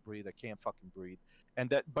can't breathe, I can't fucking breathe.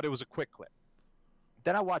 But it was a quick clip.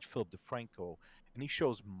 Then I watched Philip DeFranco, and he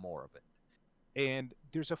shows more of it. And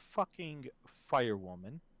there's a fucking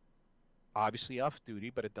firewoman, obviously off duty,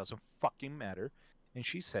 but it doesn't fucking matter. And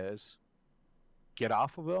she says, get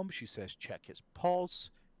off of him. She says, check his pulse.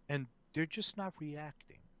 And they're just not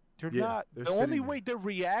reacting. They're not. The only way they're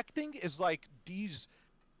reacting is like these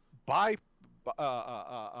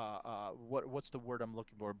what's the word I'm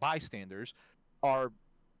looking for? Bystanders are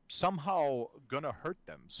somehow gonna hurt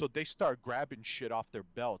them. So they start grabbing shit off their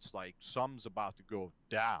belts, like some's about to go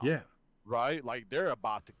down. Yeah. Right? Like they're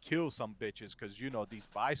about to kill some bitches because you know these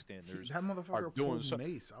bystanders that motherfucker are doing pulled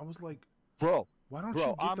mace. I was like, bro, why don't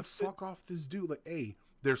you get the fuck off this dude? Like, A,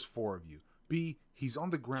 there's 4 of you. B, he's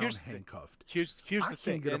on the ground handcuffed. Here's the thing. I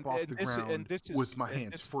can't get up off the ground with my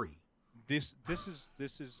hands free. This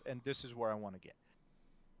is where I want to get.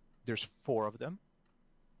 There's 4 of them,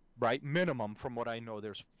 right? Minimum, from what I know,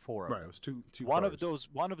 there's 4 of them. Right, it was two one cars.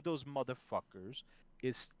 of those motherfuckers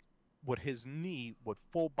is with his knee with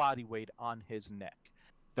full body weight on his neck.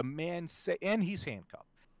 The man and he's handcuffed.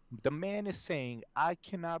 The man is saying, I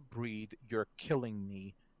cannot breathe, you're killing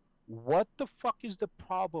me. What the fuck is the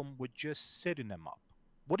problem with just sitting him up?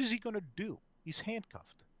 What is he gonna do? He's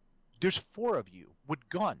handcuffed. There's 4 of you with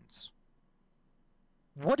guns.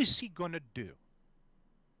 What is he gonna do?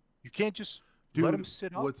 You can't just let him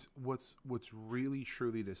sit up. What's really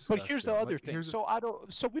truly disgusting. But here's the other thing. So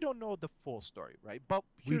we don't know the full story, right? But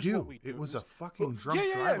here's we do. What we do. It was a fucking drunk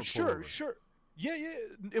driver. Sure. Yeah.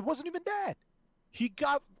 It wasn't even that.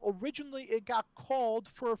 Originally it got called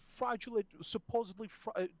for fraudulent, supposedly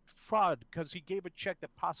fraud, because he gave a check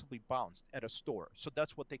that possibly bounced at a store. So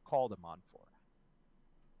that's what they called him on for.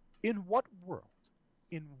 In what world?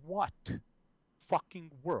 In what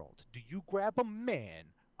fucking world do you grab a man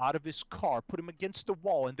out of his car, put him against the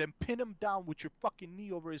wall, and then pin him down with your fucking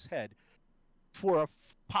knee over his head for a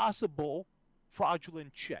possible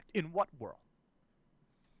fraudulent check? In what world?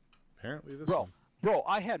 Apparently this one. Bro,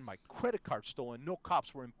 I had my credit card stolen. No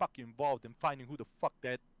cops were fucking involved in finding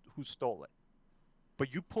who stole it.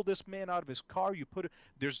 But you pull this man out of his car,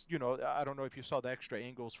 there's, I don't know if you saw the extra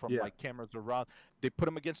angles from like cameras around. They put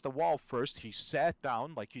him against the wall first. He sat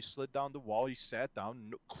down, like he slid down the wall. He sat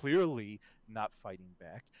down, clearly not fighting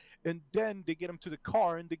back. And then they get him to the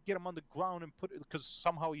car and they get him on the ground and because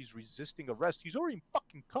somehow he's resisting arrest. He's already in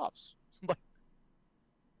fucking cuffs. It's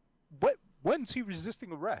like, when's he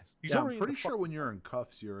resisting arrest? I'm pretty sure when you're in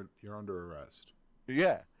cuffs, you're under arrest.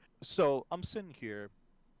 Yeah. So I'm sitting here,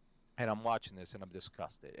 and I'm watching this, and I'm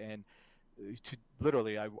disgusted. And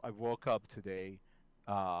literally, I woke up today,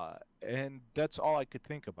 and that's all I could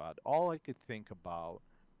think about. All I could think about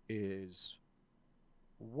is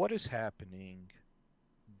what is happening,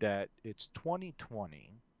 that it's 2020,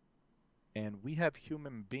 and we have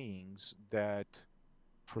human beings that,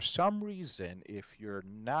 for some reason, if you're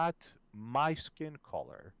not my skin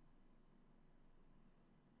color,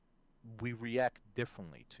 we react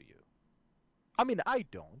differently to you. I mean, I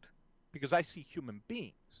don't, because I see human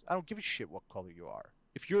beings. I don't give a shit what color you are.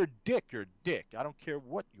 If you're a dick, you're a dick. I don't care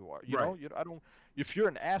what you are. You know, I don't. If you're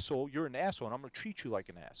an asshole, you're an asshole, and I'm gonna treat you like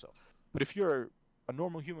an asshole. But if you're a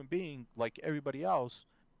normal human being like everybody else,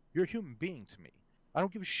 you're a human being to me. I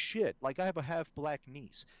don't give a shit. Like, I have a half black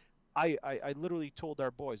niece. I literally told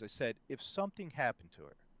our boys, I said, if something happened to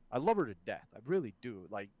her, I love her to death. I really do.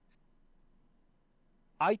 Like,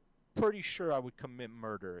 I pretty sure I would commit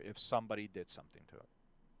murder if somebody did something to her.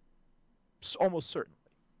 Almost certainly.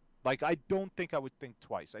 Like, I don't think I would think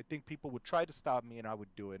twice. I think people would try to stop me and I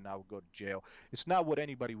would do it and I would go to jail. It's not what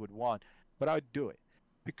anybody would want, but I'd do it.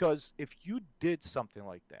 Because if you did something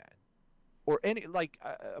like that, or any, like,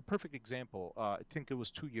 a perfect example, I think it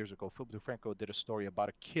was 2 years ago, Philip DeFranco did a story about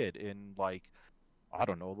a kid in, like, I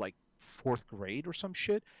don't know, like fourth grade or some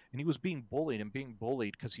shit, and he was being bullied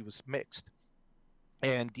because he was mixed.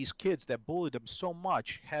 And these kids that bullied him so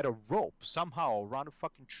much had a rope somehow around a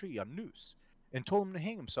fucking tree, a noose, and told him to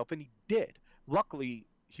hang himself, and he did. Luckily,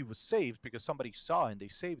 he was saved because somebody saw and they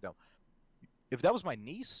saved him. If that was my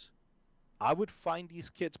niece, I would find these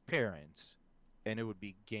kids' parents, and it would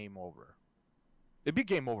be game over. It'd be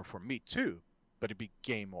game over for me too, but it'd be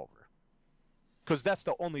game over. Because that's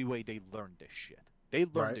the only way they learned this shit. They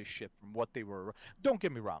learned this shit from what they were. Don't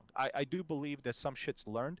get me wrong. I do believe that some shit's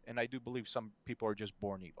learned, and I do believe some people are just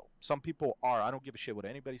born evil. Some people are. I don't give a shit what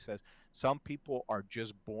anybody says. Some people are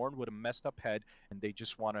just born with a messed up head, and they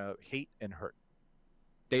just want to hate and hurt.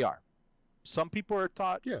 They are. Some people are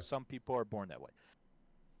taught. Yeah. Some people are born that way.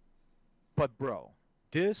 But, bro,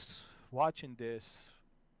 watching this,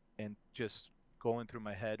 and just going through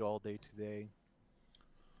my head all day today.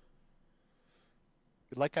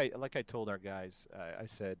 Like I told our guys, I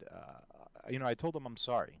said, I told them I'm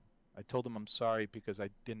sorry. I told them I'm sorry because I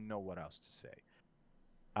didn't know what else to say.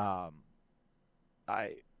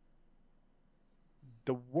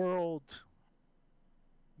 The world,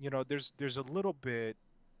 there's a little bit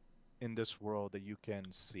in this world that you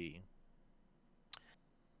can see,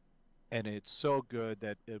 and it's so good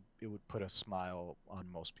that it would put a smile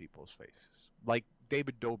on most people's faces. Like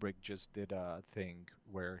David Dobrik just did a thing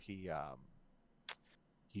where he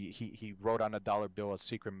wrote on a dollar bill a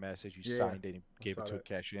secret message. He signed it and gave it to a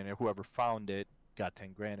cashier, and whoever found it got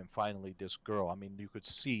 10 grand. And finally, this girl, I mean, you could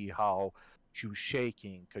see how she was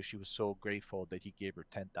shaking because she was so grateful that he gave her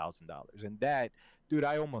 $10,000. And that, dude,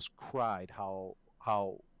 I almost cried how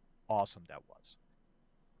awesome that was.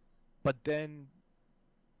 But then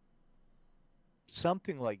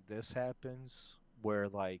something like this happens where,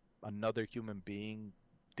 like, another human being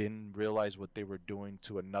didn't realize what they were doing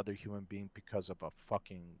to another human being because of a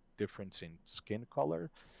fucking difference in skin color.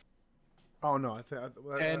 Oh no, I think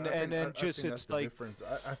it's like difference.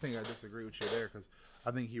 I think I disagree with you there because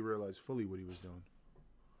I think he realized fully what he was doing.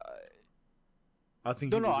 I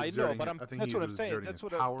think that's what I'm saying. That's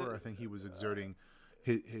what power. I think he was exerting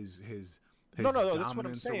his no, that's what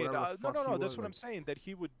I'm saying. No, that's what I'm saying. That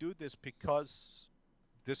he would do this because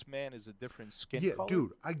this man is a different skin color. Yeah,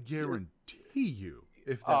 dude, I guarantee you.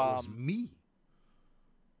 If that was me,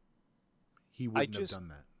 he wouldn't have done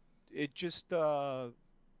that. It just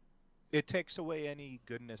it takes away any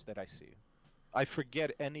goodness that I see. I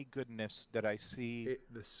forget any goodness that I see.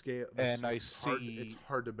 It's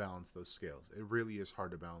hard to balance those scales. It really is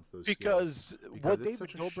hard to balance those scales. Because what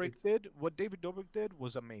David Dobrik did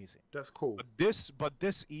was amazing. That's cool. But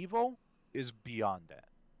this evil is beyond that.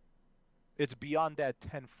 It's beyond that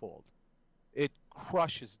tenfold. It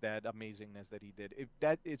crushes that amazingness that he did.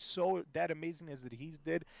 That amazingness that he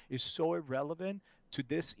did is so irrelevant to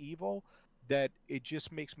this evil that it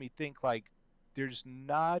just makes me think, like,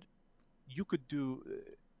 you could do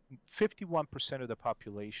 51% of the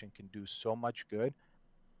population can do so much good,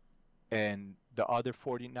 and the other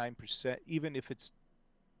 49%, even if it's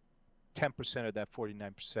 10% of that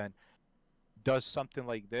 49% does something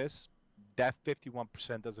like this, that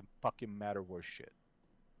 51% doesn't fucking matter worth shit.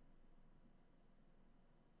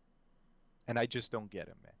 And I just don't get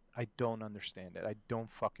it, man. I don't understand it. I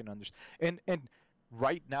don't fucking understand. And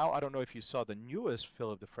right now, I don't know if you saw the newest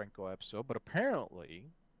Philip DeFranco episode, but apparently,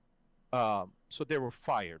 so they were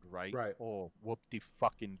fired, right? Right. Oh,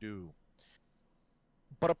 whoop-de-fucking-do.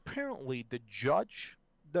 But apparently, the judge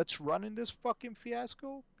that's running this fucking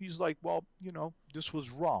fiasco, he's like, well, this was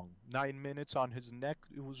wrong. 9 minutes on his neck,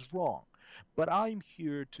 it was wrong. But I'm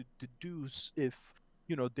here to deduce if,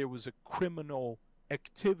 there was a criminal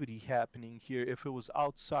activity happening here, if it was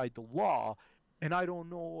outside the law, and I don't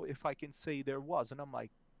know if I can say there was. And I'm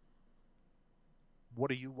like, what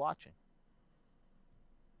are you watching?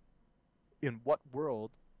 In what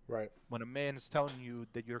world, right, when a man is telling you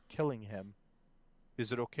that you're killing him,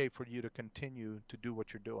 is it okay for you to continue to do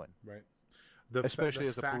what you're doing? Right. Especially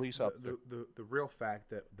as a police officer. The real fact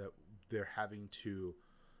that they're having to,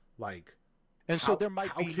 like, and so there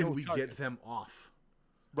might be how can we get them off,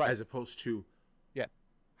 right, as opposed to, yeah,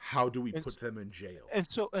 how do we put them in jail? And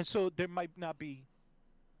so there might not be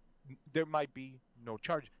there might be no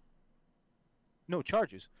charge, no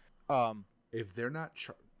charges. Um, If they're not,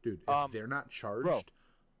 dude, if um, they're not bro, charged,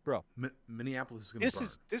 bro, Minneapolis is gonna this burn.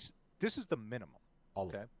 is this is the minimum. All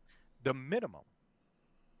Okay, of it. the minimum.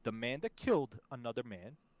 The man that killed another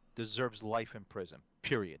man deserves life in prison.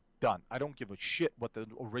 Period. Done. I don't give a shit what the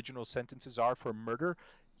original sentences are for murder.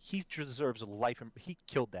 He deserves life. He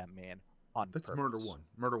killed that man on That's purpose. murder one.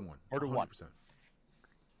 Murder one. Murder 100%. one.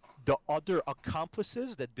 The other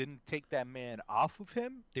accomplices that didn't take that man off of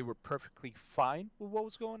him, they were perfectly fine with what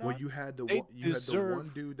was going on. Well, you had the one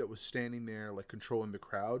dude that was standing there like controlling the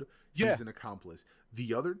crowd. He's Yeah. an accomplice.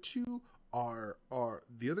 The other two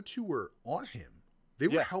were on him. They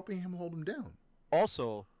were helping him hold him down.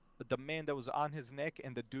 Also, the man that was on his neck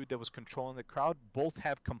and the dude that was controlling the crowd both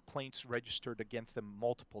have complaints registered against them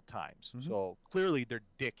multiple times. Mhm. So clearly they're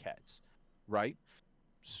dickheads, right?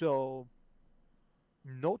 So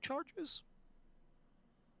no charges.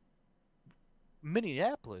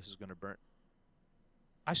 Minneapolis is gonna burn.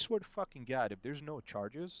 I swear to fucking God, if there's no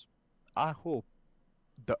charges, I hope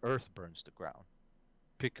the earth burns to ground.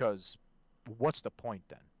 Because what's the point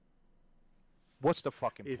then? What's the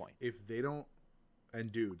fucking point? If they don't,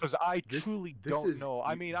 and dude, Because I truly don't know.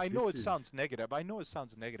 I mean, I know it is- sounds negative. I know it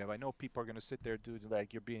sounds negative. I know people are gonna sit there, dude,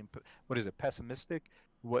 like you're being, what is it, pessimistic?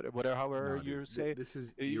 Whatever, however No, you dude, say, this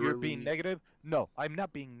is you're being eerily- negative. No, I'm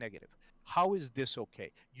not being negative. How is this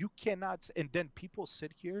okay? You cannot, and then people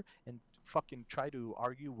sit here and fucking try to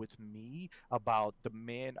argue with me about the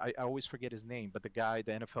man. I always forget his name, but the guy,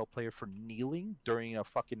 the NFL player, for kneeling during a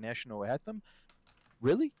fucking national anthem.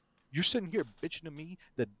 Really? You're sitting here bitching to me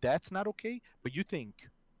that that's not okay, but you think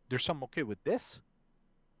there's something okay with this?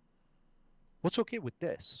 What's okay with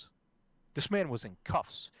this? This man was in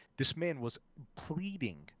cuffs. This man was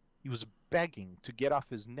pleading. He was begging to get off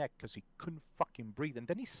his neck because he couldn't fucking breathe. And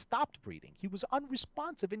then he stopped breathing. He was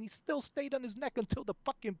unresponsive and he still stayed on his neck until the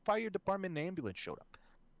fucking fire department and ambulance showed up.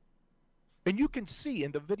 And you can see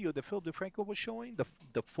in the video that Phil DeFranco was showing,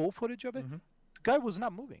 the full footage of it, Mhm. the guy was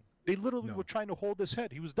not moving. They literally No. were trying to hold his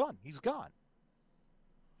head. He was done. He's gone.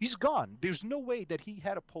 He's gone. There's no way that he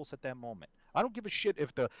had a pulse at that moment. I don't give a shit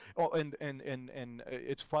if the and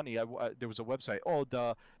it's funny. There was a website. Oh,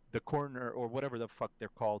 the coroner or whatever the fuck they're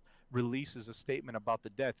called releases a statement about the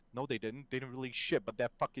death. No, they didn't. They didn't release shit. But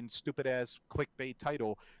that fucking stupid ass clickbait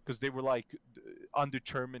title because they were like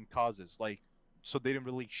undetermined causes. Like, so they didn't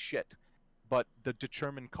release shit. But the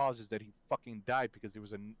determined causes that he fucking died because there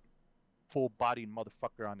was a full-bodied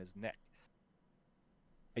motherfucker on his neck.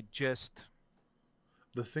 I just.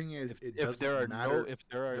 The thing is, it if doesn't there are matter. if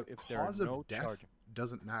there are The if there are cause no of death charges.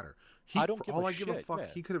 doesn't matter. I don't for give all a I give a shit, fuck. yeah.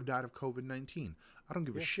 He could have died of COVID-19. I don't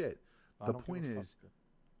give a Yeah. shit. I The don't give point a fuck. is,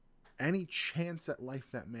 any chance at life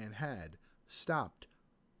that man had stopped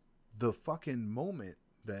the fucking moment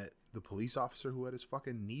that the police officer who had his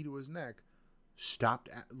fucking knee to his neck stopped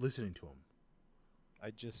listening to him.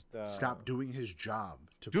 I just Stopped doing his job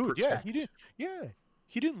to dude, protect.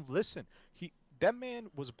 he didn't listen. That man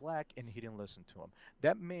was black and he didn't listen to him.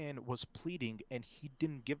 That man was pleading and he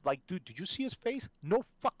didn't give, like, dude, did you see his face? No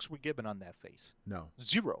fucks were given on that face. No.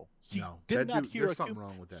 Zero. He No. did That not dude, hear there's something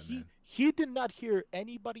wrong with that man. He did not hear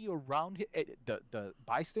anybody around him, the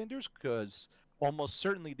bystanders, because almost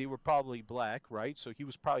certainly they were probably black, right? So he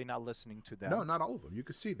was probably not listening to them. No, not all of them. You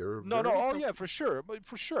could see they're No, oh yeah, for sure,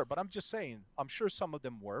 but I'm just saying, I'm sure some of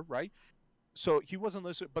them were, right? So he wasn't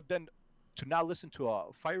listening, but then to not listen to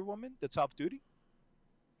a firewoman that's off duty,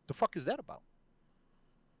 the fuck is that about?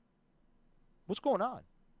 What's going on?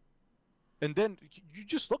 And then you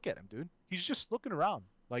just look at him, dude. He's just looking around,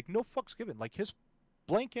 like no fucks given, like his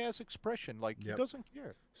blank ass expression, like he doesn't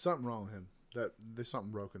care. Something wrong with him. There's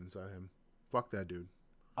something broken inside him. Fuck that dude.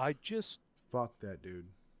 Fuck that dude.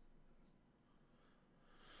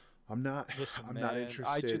 I'm not interested.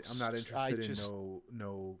 I'm not interested in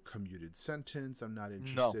no commuted sentence. I'm not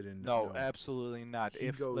interested in no, absolutely not. He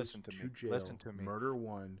goes listen to me. jail, Listen to me. Murder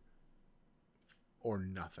one or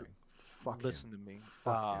nothing. Fuck listen him. to me.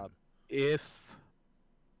 Fuck him.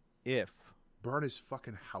 If burn his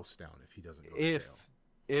fucking house down if he doesn't go to jail.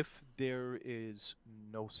 If there is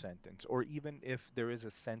no sentence, or even if there is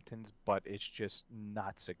a sentence but it's just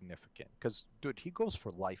not significant, because dude, he goes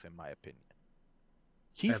for life in my opinion.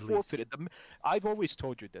 He forfeited them. I've always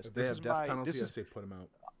told you this. If they have death penalty, I say put him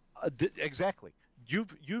out. Exactly.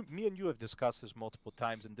 Me and you have discussed this multiple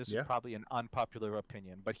times, and this is probably an unpopular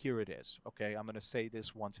opinion, but here it is. Okay, I'm going to say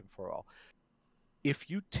this once and for all. If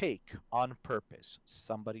you take on purpose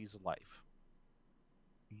somebody's life,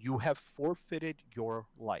 you have forfeited your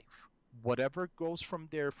life. Whatever goes from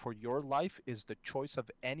there for your life is the choice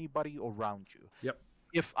of anybody around you. Yep.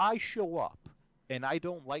 If I show up and I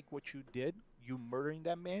don't like what you did, you murdering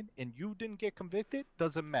that man, and you didn't get convicted,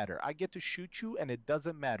 doesn't matter. I get to shoot you, and it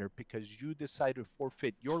doesn't matter because you decided to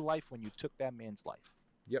forfeit your life when you took that man's life.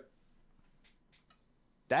 Yep.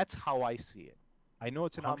 That's how I see it. I know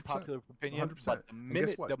it's an 100%. unpopular opinion, 100%. but And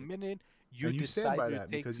guess what? the minute you and you stand decide by to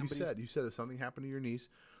that take because you somebody's said if something happened to your niece,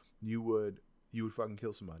 you would fucking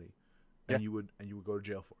kill somebody, Yeah. and you would go to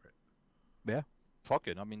jail for it. Yeah, fuck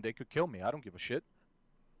it. I mean, they could kill me. I don't give a shit.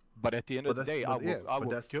 But at the end of the day,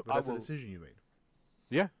 that's a decision you made.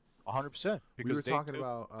 Yeah, 100%. We Because were talking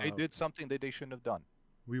about they did something that they shouldn't have done.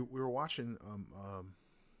 we were watching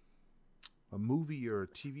a movie or a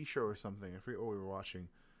TV show or something. I forget what we were watching,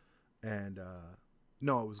 and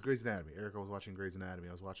no, it was Grey's Anatomy. Erica was watching Grey's Anatomy.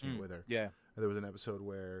 I was watching it with her. Yeah. And there was an episode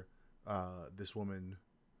where this woman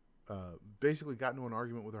basically got into an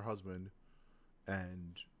argument with her husband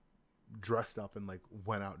and dressed up and like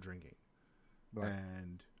went out drinking, Right.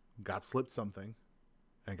 and got slipped something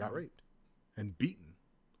and got raped and beaten.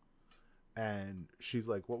 And she's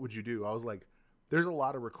like, "What would you do?" I was like, "There's a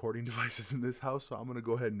lot of recording devices in this house, so I'm going to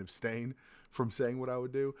go ahead and abstain from saying what I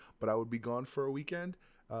would do, but I would be gone for a weekend.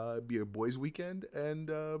 It'd be a boys' weekend, and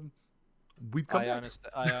we'd come back."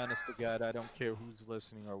 Honest to God, I don't care who's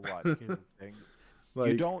listening or what. Here's the thing.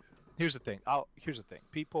 Like, You don't. Here's the thing. Here's the thing.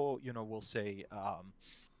 People, will say,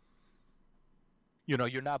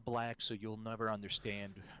 you're not black, so you'll never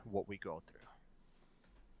understand what we go through.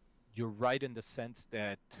 You're right in the sense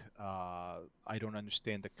that I don't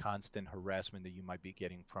understand the constant harassment that you might be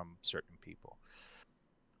getting from certain people.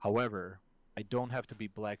 However, I don't have to be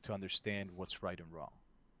black to understand what's right and wrong.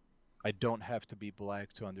 I don't have to be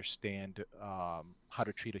black to understand how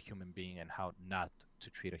to treat a human being and how not to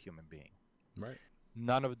treat a human being. right.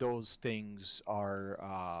 None of those things are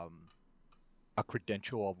a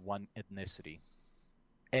credential of one ethnicity.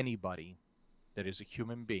 Anybody that is a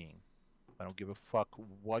human being, I don't give a fuck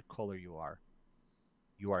what color you are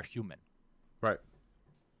human. Right.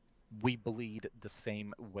 We bleed the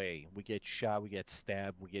same way. We get shot, we get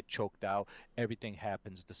stabbed, we get choked out. Everything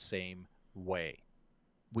happens the same way.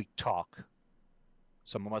 We talk.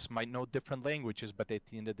 Some of us might know different languages, but at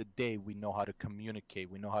the end of the day, we know how to communicate.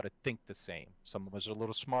 We know how to think the same. Some of us are a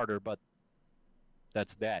little smarter, but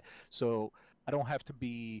that's that. So I don't have to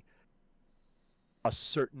be a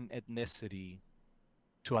certain ethnicity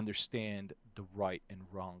to understand the right and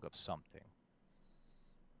wrong of something.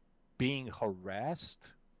 Being harassed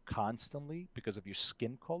constantly because of your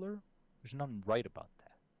skin color, there's nothing right about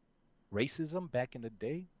that. Racism back in the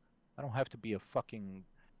day, I don't have to be a fucking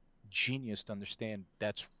genius to understand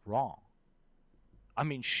that's wrong. I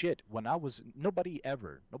mean, shit. When I was nobody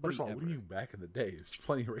ever. First of all, what do you mean back in the day? There's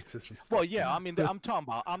plenty of racism stuff. Well, yeah. I mean, I'm talking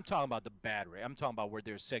about the bad way. I'm talking about where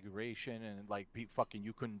there's segregation and like fucking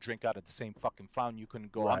you couldn't drink out of the same fucking fountain. You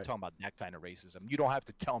couldn't go. Right. I'm talking about that kind of racism. You don't have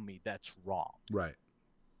to tell me that's wrong. Right.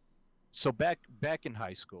 So back in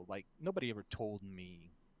high school, like nobody ever told me.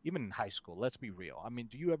 Even in high school, let's be real. I mean,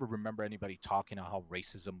 do you ever remember anybody talking about how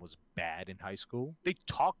racism was bad in high school? They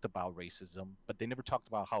talked about racism, but they never talked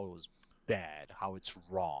about how it was bad, how it's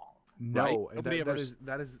wrong. No, right? and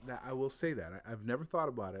that is I will say that. I've never thought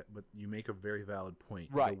about it, but you make a very valid point.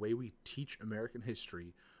 Right. The way we teach American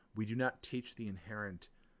history, we do not teach the inherent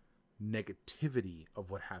negativity of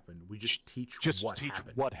what happened. We just teach what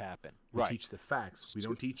happened. We Right. teach the facts. We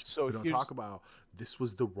don't teach. So we don't talk about this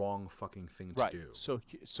was the wrong fucking thing to do. So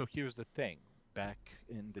here's the thing. Back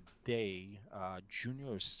in the day,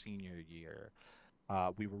 junior or senior year,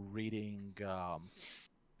 we were reading.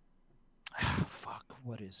 Fuck,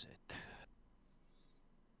 what is it?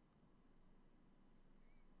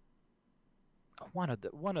 One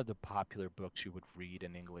of the popular books you would read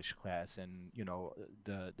in English class, and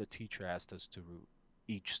the teacher asked us to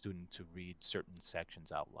each student to read certain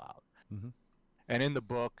sections out loud. Mm-hmm. And in the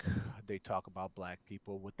book, they talk about black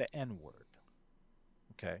people with the N word.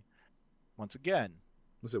 Okay, once again,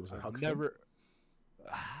 Was it Huck Finn? never.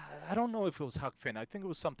 I don't know if it was Huck Finn. I think it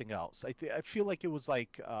was something else. I feel like it was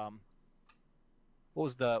like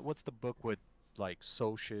what's the book with like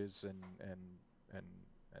Socias and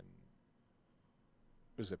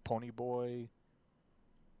was it Pony Boy?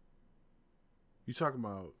 You talking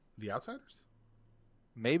about The Outsiders?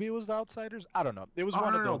 Maybe it was The Outsiders. I don't know. It was Oh,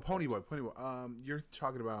 one of no, those. Pony Boy. You're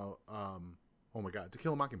talking about oh my God, To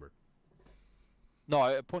Kill a Mockingbird.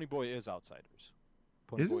 No, Pony Boy is Outsiders.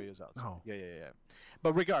 Pony Is Boy it? is Outsiders. Oh. Yeah.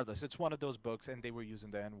 But regardless, it's one of those books, and they were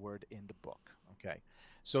using the N word in the book. Okay,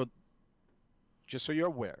 so just so you're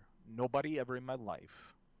aware, nobody ever in my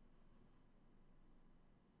life,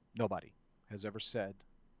 nobody has ever said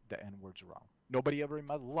the N word's wrong. Nobody ever in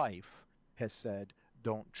my life has said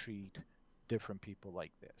don't treat different people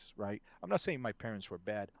like this, right? I'm not saying my parents were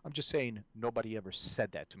bad. I'm just saying nobody ever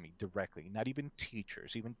said that to me directly. Not even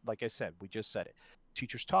teachers. Even like I said, we just said it.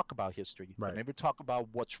 Teachers talk about history, but Right. never talk about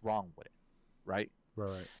what's wrong with it, right?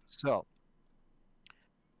 Right. So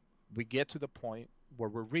we get to the point where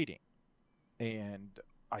we're reading, and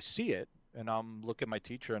I see it, and I'm looking at my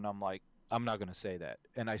teacher, and I'm like, I'm not gonna say that,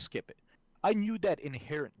 and I skip it. I knew that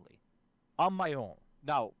inherently on my own.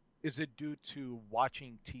 Now, is it due to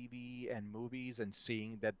watching TV and movies and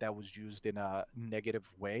seeing that that was used in a negative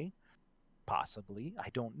way? Possibly. I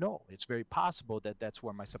don't know. It's very possible that that's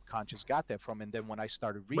where my subconscious got that from. And then when I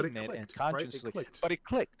started But reading it it and clicked, right? It consciously, clicked. but it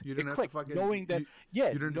clicked. You It didn't have clicked. to fucking. Knowing that, you,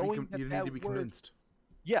 yeah, you didn't knowing you didn't need to be word, convinced.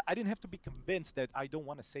 yeah, I didn't have to be convinced that I don't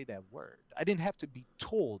want to say that word. I didn't have to be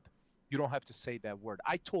told you don't have to say that word.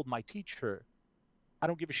 I told my teacher, I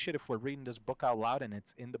don't give a shit if we're reading this book out loud and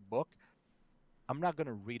it's in the book. I'm not going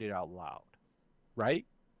to read it out loud, right?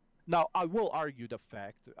 Now, I will argue the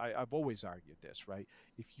fact, I've always argued this, right?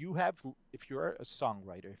 If you're a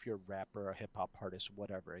songwriter, if you're a rapper, a hip hop artist,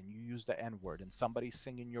 whatever, and you use the N word and somebody's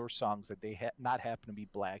singing your songs that they not happen to be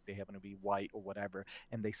black, they happen to be white or whatever,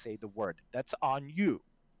 and they say the word, that's on you.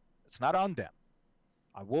 It's not on them.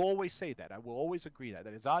 I will always say that. I will always agree that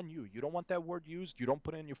is on you. You don't want that word used, you don't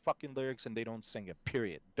put it in your fucking lyrics and they don't sing it,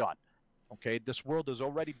 period. Done. Okay? This world is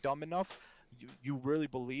already dumb enough. You really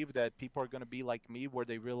believe that people are going to be like me where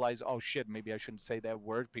they realize, oh shit, maybe I shouldn't say that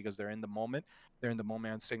word because they're in the moment. They're in the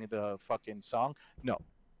moment and singing the fucking song. No.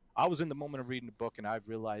 I was in the moment of reading the book and I've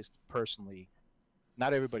realized personally,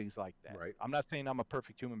 not everybody's like that. Right. I'm not saying I'm a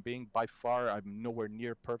perfect human being. By far, I'm nowhere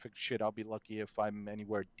near perfect. Shit, I'll be lucky if I'm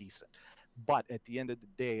anywhere decent. But at the end of the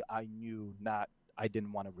day, I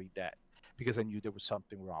didn't want to read that because I knew there was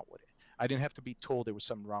something wrong with it. I didn't have to be told there was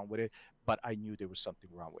something wrong with it, but I knew there was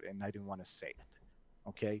something wrong with it, and I didn't want to say it.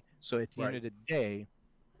 Okay? So at the end of the day,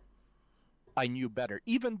 I knew better.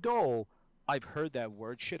 Even though I've heard that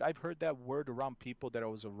word, I've heard that word around people that I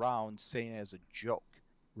was around saying it as a joke,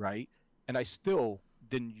 right? And I still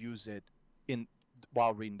didn't use it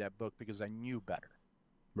while reading that book because I knew better.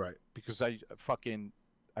 Right. Because I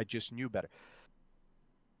just knew better.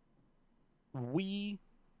 At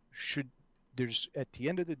the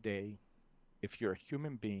end of the day, if you're a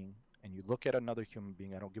human being and you look at another human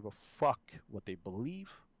being, I don't give a fuck what they believe,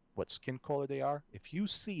 what skin color they are. If you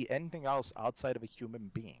see anything else outside of a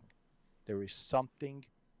human being, there is something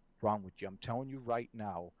wrong with you. I'm telling you right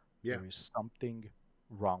now, there is something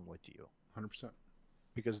wrong with you. 100%.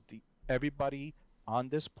 Because everybody on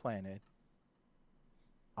this planet,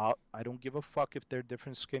 I don't give a fuck if they're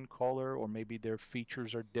different skin color or maybe their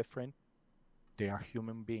features are different. They are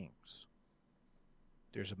human beings.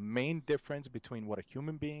 There's a main difference between what a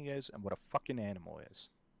human being is and what a fucking animal is.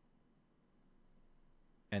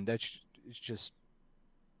 And that's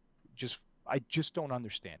I just don't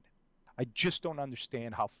understand it. I just don't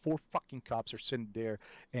understand how 4 fucking cops are sitting there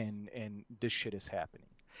and this shit is happening.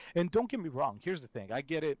 And don't get me wrong, here's the thing. I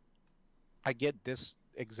get it. I get this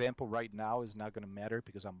example right now is not going to matter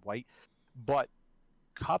because I'm white, but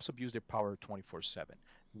cops abuse their power 24/7.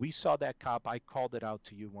 We saw that cop. I called it out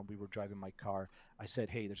to you when we were driving my car. I said,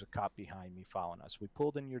 hey, there's a cop behind me following us. We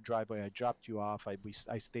pulled in your driveway. I dropped you off. I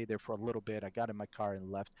stayed there for a little bit. I got in my car and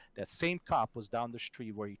left. That same cop was down the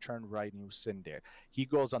street where he turned right and he was sitting there. He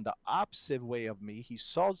goes on the opposite way of me. He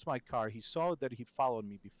saw my car. He saw that he followed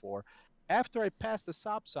me before. After I passed the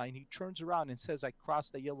stop sign, he turns around and says I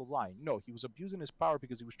crossed the yellow line. No, he was abusing his power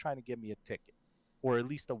because he was trying to get me a ticket, or at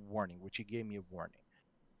least a warning, which he gave me a warning.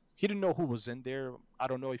 He didn't know who was in there. I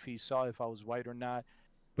don't know if he saw if I was white or not,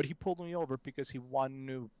 but he pulled me over because he wanted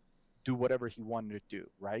to do whatever he wanted to do,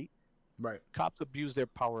 right? Right. Cops abuse their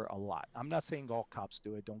power a lot. I'm not saying all cops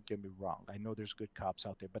do it, don't get me wrong. I know there's good cops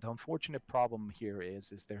out there, but the unfortunate problem here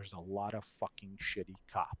is there's a lot of fucking shitty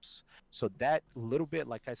cops. So that little bit,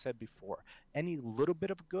 like I said before, any little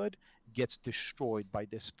bit of good gets destroyed by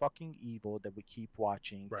this fucking evil that we keep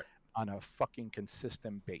watching on a fucking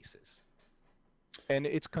consistent basis. And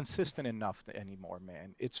it's consistent enough anymore,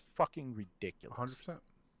 man. It's fucking ridiculous. 100%.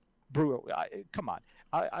 Bro, come on.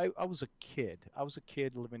 I was a kid. I was a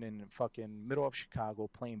kid living in fucking middle of Chicago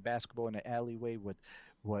playing basketball in an alleyway with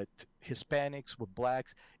Hispanics, with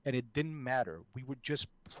blacks, and it didn't matter. We were just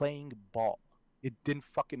playing ball. It didn't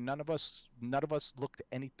fucking none of us looked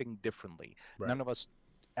anything differently. Right. None of us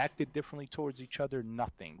acted differently towards each other,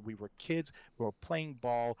 nothing. We were kids, we were playing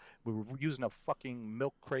ball, we were using a fucking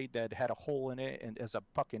milk crate that had a hole in it and as a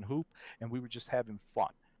fucking hoop, and we were just having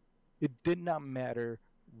fun. It did not matter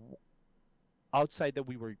outside that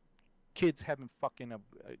we were kids having fucking a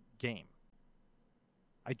game.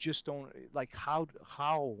 I just don't like how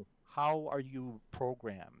are you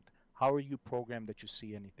programmed? how are you programmed that you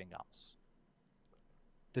see anything else?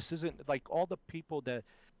 This isn't like all the people that,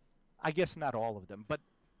 I guess not all of them, but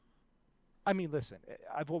I mean, listen,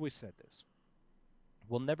 I've always said this.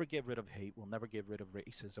 We'll never get rid of hate. We'll never get rid of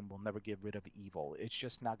racism. We'll never get rid of evil. It's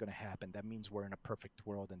just not going to happen. That means we're in a perfect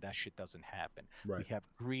world, and that shit doesn't happen. Right. We have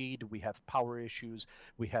greed. We have power issues.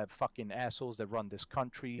 We have fucking assholes that run this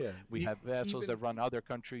country. Yeah. We have assholes that run other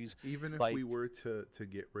countries. Even if like, we were to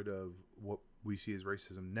get rid of what we see as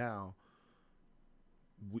racism now,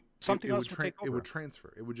 something else would take over. It would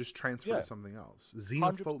transfer. It would just transfer to something else.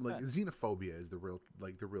 Xenophobia is the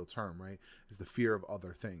real term, right? Is the fear of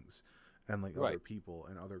other things. And like other people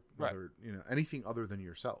and other anything other than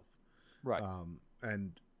yourself, right?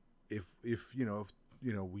 And if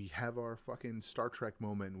we have our fucking Star Trek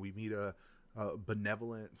moment, and we meet a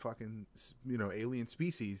benevolent fucking alien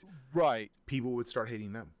species, right? People would start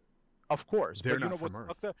hating them. Of course, they're not from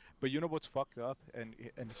Earth. But you know what's fucked up, and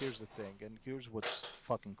here's the thing, and here's what's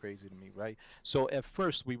fucking crazy to me, right? So at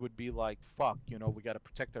first we would be like, fuck, we got to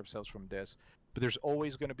protect ourselves from this, but there's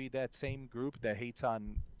always going to be that same group that hates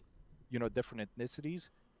on different ethnicities.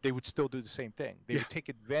 They would still do the same thing. They would take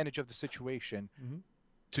advantage of the situation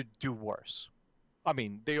to do worse. I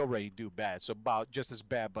mean, they already do bad, so about just as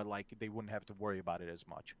bad, but like they wouldn't have to worry about it as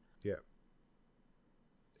much. Yeah.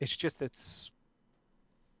 It's just it's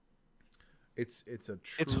it's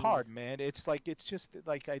hard, man. It's just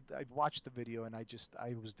like I watched the video and I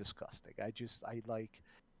was disgusting.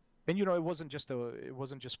 And it wasn't just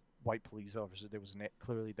white police officer. There was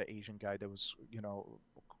clearly the Asian guy that was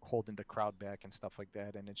holding the crowd back and stuff like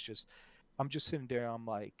that. And it's just, I'm just sitting there. I'm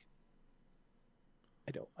like,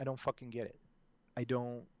 I don't fucking get it. I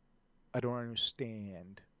don't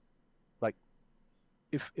understand. Like,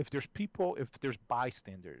 if there's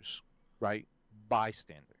bystanders, right?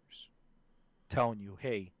 Bystanders telling you,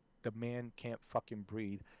 hey, the man can't fucking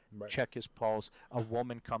breathe. Right. Check his pulse. A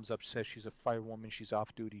woman comes up, says she's a firewoman, she's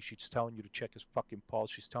off duty. She's telling you to check his fucking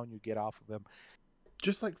pulse. She's telling you to get off of him.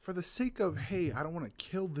 Just like for the sake of, hey, I don't want to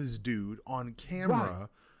kill this dude on camera.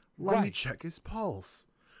 Right. Let me check his pulse.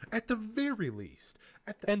 At the very least.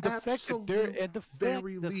 At the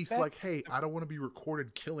very least, like, hey, I don't want to be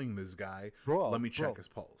recorded killing this guy. Let me check his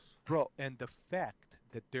pulse. Bro, and the fact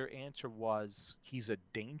that their answer was, he's a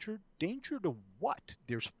danger? Danger to what?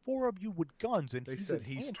 There's 4 of you with guns, and they said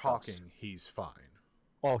he's talking, he's fine.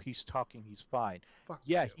 Oh, he's talking, he's fine. Fuck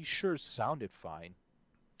yeah, you. He sure sounded fine.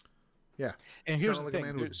 Yeah. And here's the thing. A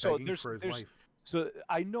man who was begging for his life. So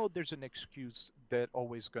I know there's an excuse that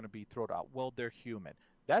always going to be thrown out. Well, they're human.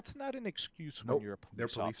 That's not an excuse when you're a police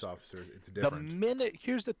officer. They're police officers. It's different.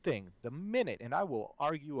 Here's the thing. The minute, and I will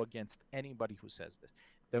argue against anybody who says this,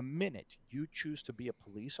 the minute you choose to be a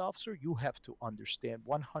police officer, you have to understand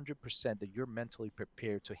 100% that you're mentally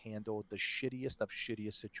prepared to handle the shittiest of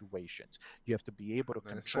shittiest situations. You have to be able to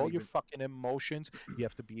control your fucking emotions. You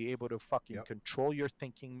have to be able to fucking control your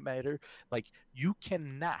thinking matter. Like, you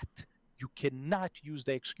cannot use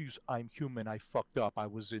the excuse, I'm human, I fucked up, I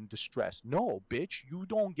was in distress. No, bitch, you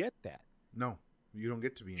don't get that. No, you don't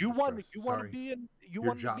get to be in distress. You want to be in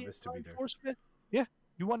your job is to be there. Yeah.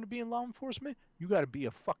 You want to be in law enforcement? You got to be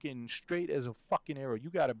a fucking straight as a fucking arrow.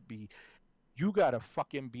 You got to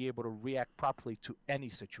fucking be able to react properly to any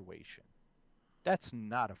situation. That's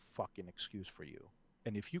not a fucking excuse for you.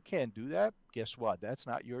 And if you can't do that, guess what? That's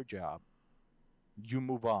not your job. You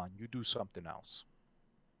move on. You do something else.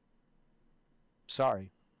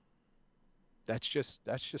 Sorry. That's just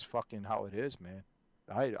fucking how it is, man.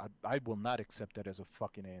 I will not accept that as a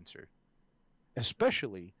fucking answer.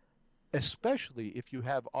 Especially if you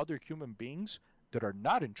have other human beings that are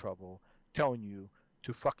not in trouble telling you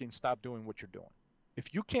to fucking stop doing what you're doing.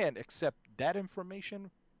 If you can't accept that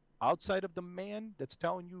information outside of the man that's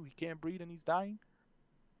telling you he can't breathe and he's dying,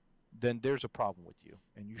 then there's a problem with you,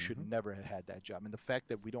 and you should never have had that job. And the fact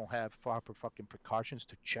that we don't have proper fucking precautions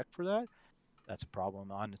to check for that, that's a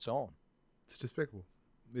problem on its own. It's despicable.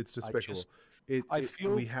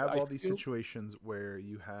 We have all these situations where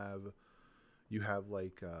you have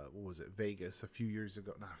like what was it, Vegas a few years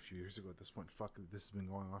ago, not a few years ago at this point, fuck, this has been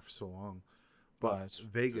going on for so long, but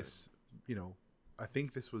Vegas, I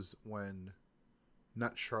think this was when,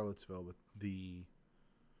 not Charlottesville, but it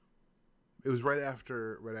was right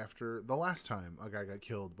after the last time a guy got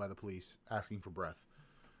killed by the police asking for breath.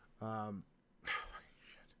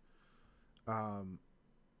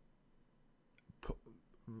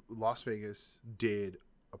 Las Vegas did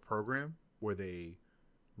a program where they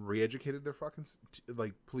re-educated their fucking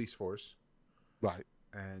police force, right?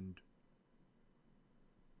 And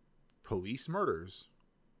police murders,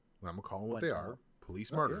 I'm gonna call them what they are.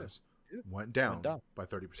 Police murders went down by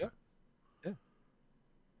 30%. Yeah.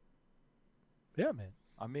 Yeah, man.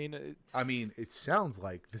 I mean, It sounds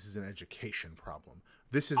like this is an education problem.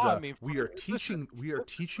 This is I a mean, listen, we are listen,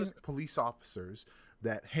 teaching listen. police officers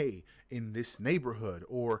that, hey, in this neighborhood,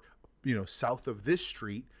 or south of this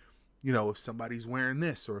street, if somebody's wearing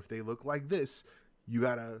this, or if they look like this, you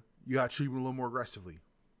gotta treat them a little more aggressively.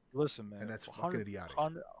 Listen, And man, that's fucking idiotic.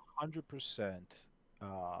 100%,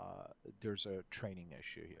 there's a training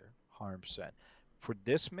issue here. 100%. For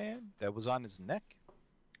this man that was on his neck,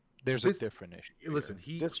 there's a This different issue Listen,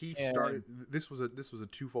 here. This he man, started, this was a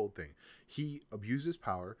twofold thing. He abused his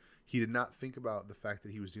power. He did not think about the fact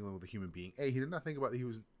that he was dealing with a human being. He did not think about that he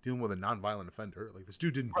was dealing with a non-violent offender. Like, this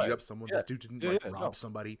dude didn't beat right? up someone. Yeah, This dude didn't yeah, like yeah, rob no,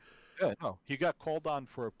 somebody. yeah, no. He got called on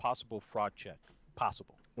for a possible fraud check.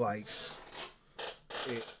 Possible. Like,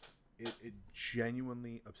 it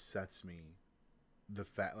genuinely upsets me, the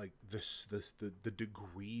fact, like, the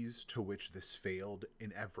degrees to which this failed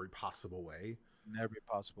in every possible way. In every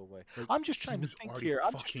possible way. Like, I'm just he trying to was think already here.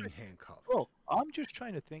 fucking handcuffed. Bro, I'm just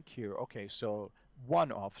trying to think here. Okay, so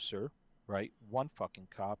one officer, right? One fucking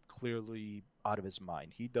cop, clearly out of his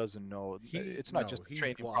mind. He doesn't know. It's not just a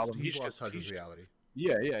training problem. He's lost touch with reality.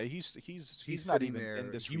 Yeah, yeah. He's not sitting even there.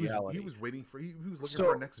 in this He reality. was waiting for. He was looking So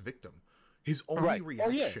for a next victim. His only right. Oh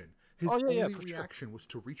yeah. reaction. His Oh yeah, yeah, only for sure. reaction was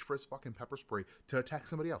to reach for his fucking pepper spray to attack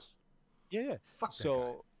somebody else. Yeah, yeah. Fuck that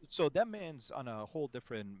guy. So that man's on a whole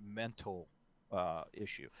different mental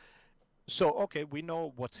issue. So okay, we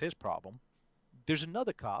know what's his problem. There's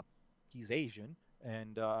another cop. He's Asian,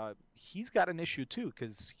 and he's got an issue too,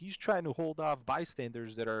 because he's trying to hold off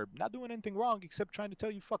bystanders that are not doing anything wrong except trying to tell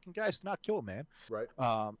you fucking guys to not kill a man. Right.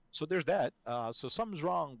 So there's that. So something's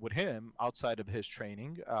wrong with him outside of his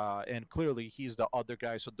training, and clearly he's the other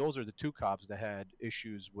guy. So those are the two cops that had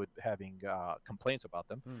issues with having complaints about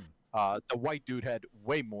them. The white dude had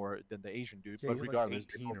way more than the Asian dude, Yeah, but he had regardless,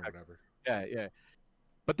 like 18 or whatever. yeah, yeah.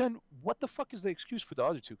 But then, what the fuck is the excuse for the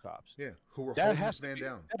other two cops? Yeah, who were That holding has this to man be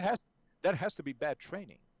down. that has to be bad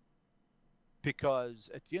training.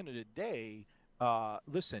 Because at the end of the day,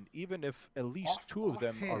 listen, even if at least two of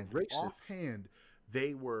them are racist, Offhand,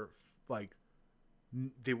 they were like,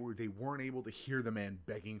 they weren't able to hear the man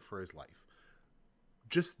begging for his life.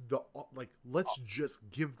 Just let's just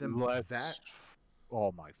give them that.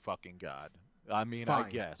 Oh my fucking god! I mean, Fine, I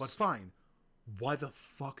guess, but fine. Why the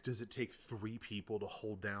fuck does it take 3 people to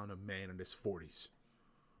hold down a man in his 40s?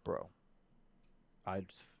 bro, I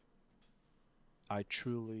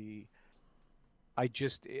truly, I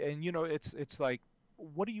just, and it's like,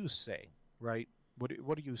 what do you say, right? What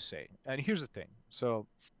do you say? And here's the thing. So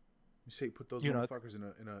You say put those you know, motherfuckers in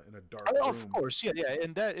a dark of room. course, yeah, yeah.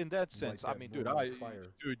 In that sense, I that mean, room on fire.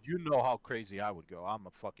 dude, you know how crazy I would go. I'm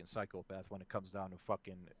a fucking psychopath when it comes down to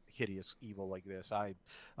fucking hideous evil like this. I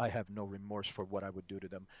have no remorse for what I would do to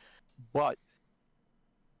them. But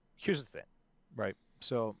here's the thing, right?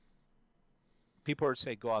 So people are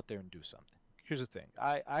saying go out there and do something. Here's the thing.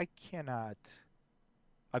 I cannot.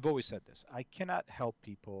 I've always said this. I cannot help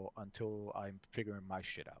people until I'm figuring my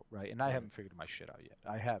shit out, right? And I haven't figured my shit out yet.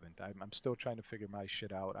 I haven't. I'm still trying to figure my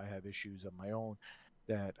shit out. I have issues of my own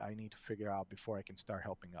that I need to figure out before I can start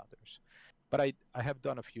helping others. But I have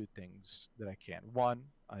done a few things that I can. One,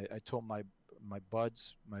 I told my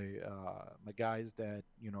buds, my guys that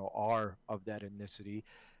are of that ethnicity,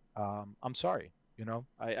 I'm sorry.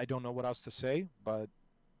 I don't know what else to say, but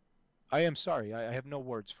I am sorry. I have no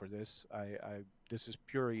words for this. This is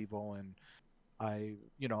pure evil, and I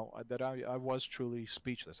was truly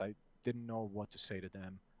speechless. I didn't know what to say to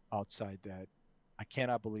them outside that. I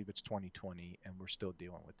cannot believe it's 2020 and we're still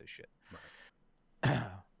dealing with this shit. Right.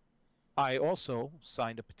 I also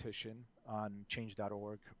signed a petition on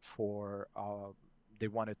change.org for they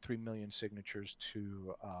wanted 3 million signatures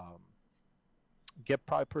to get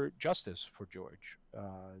proper justice for George.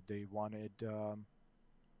 They wanted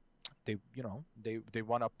they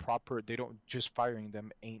want a proper. They don't just firing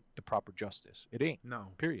them ain't the proper justice. It ain't. No.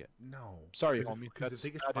 Period. No. Sorry, homie. Because if they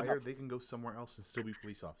get fired, they can go somewhere else and still be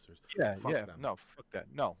police officers. Yeah, Fuck yeah. them. No, fuck that.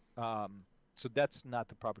 No. So that's not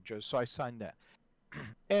the proper justice. So I signed that,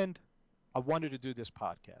 and I wanted to do this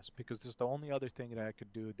podcast because this is the only other thing that I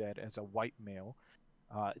could do that as a white male,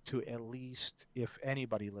 to at least, if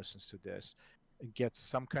anybody listens to this, get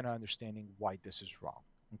some kind of understanding why this is wrong.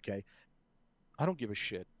 Okay. I don't give a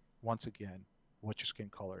shit. Once again, what your skin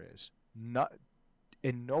color is. Not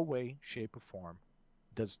in no way, shape, or form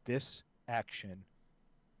does this action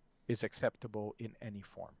is acceptable in any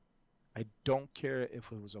form. I don't care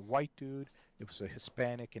if it was a white dude, if it was a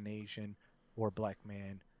Hispanic, an Asian, or a black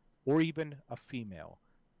man, or even a female.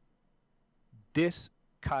 This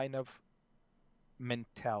kind of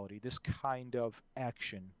mentality, this kind of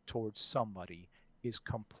action towards somebody is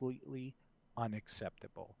completely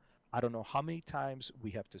unacceptable. I don't know how many times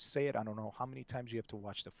we have to say it. I don't know how many times you have to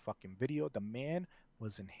watch the fucking video. The man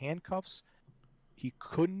was in handcuffs. He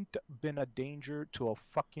couldn't been a danger to a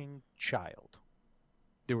fucking child.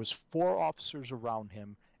 There was 4 officers around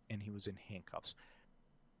him and he was in handcuffs.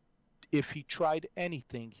 If he tried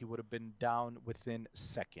anything, he would have been down within a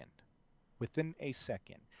second.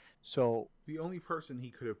 So The only person he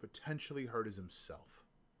could have potentially hurt is himself.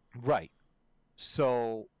 right.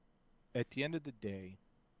 So at the end of the day,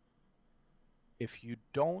 if you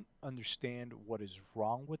don't understand what is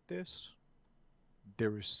wrong with this,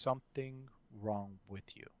 there is something wrong with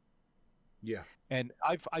you. Yeah. And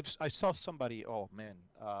I saw somebody. Oh man,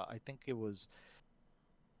 I think it was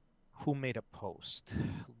who made a post,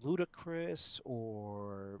 Ludacris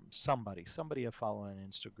or somebody I follow on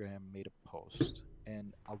Instagram made a post,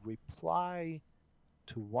 and a reply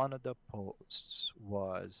to one of the posts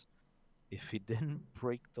was, if he didn't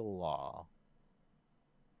break the law,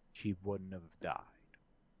 he wouldn't have died.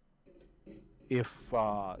 If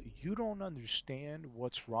you don't understand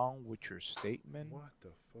what's wrong with your statement, What the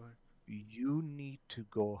fuck? you need to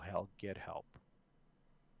go get help.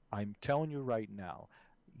 I'm telling you right now,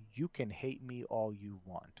 you can hate me all you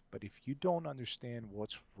want, but if you don't understand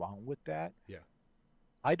what's wrong with that, Yeah.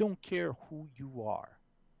 I don't care who you are,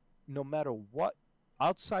 no matter what,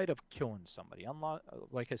 outside of killing somebody,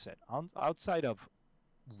 like I said, outside of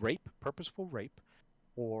rape, purposeful rape,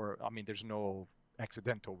 or I mean, there's no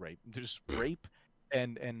accidental rape. There's rape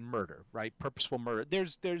and murder, right? Purposeful murder.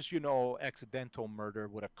 There's accidental murder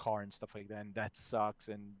with a car and stuff like that, and that sucks,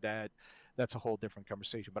 and that's a whole different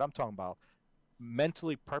conversation. But I'm talking about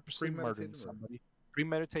mentally, purposely murdering Premeditated murder. somebody,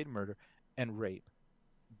 premeditated murder, and rape.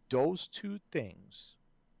 Those 2 things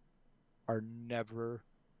are never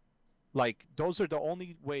like those are the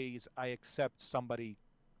only ways I accept somebody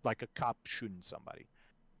like a cop shooting somebody.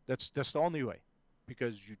 That's the only way,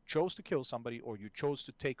 because you chose to kill somebody or you chose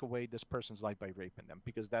to take away this person's life by raping them,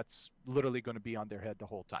 because that's literally going to be on their head the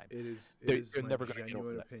whole time. It is They're my never going to get over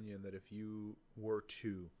genuine that. opinion that if you were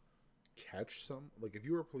to catch if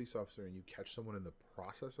you were a police officer and you catch someone in the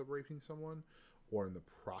process of raping someone or in the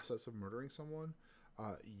process of murdering someone,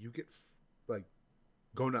 you get like,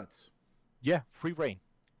 go nuts. Yeah, free reign.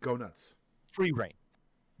 Go nuts. Free reign.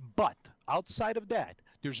 But outside of that,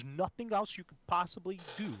 there's nothing else you could possibly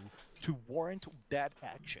do to warrant that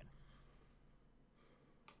action.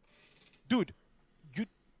 Dude,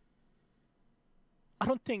 I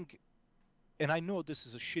don't think, and I know this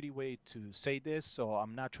is a shitty way to say this, so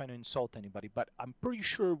I'm not trying to insult anybody, but I'm pretty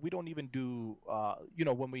sure we don't even do,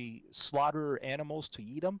 when we slaughter animals to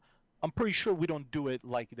eat them, I'm pretty sure we don't do it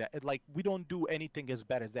like that. Like, we don't do anything as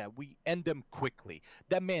bad as that. We end them quickly.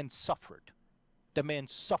 That man suffered.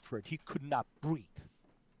 He could not breathe.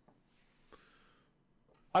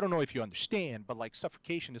 I don't know if you understand, but like,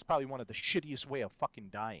 suffocation is probably one of the shittiest way of fucking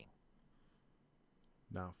dying.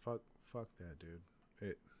 No, fuck that, dude.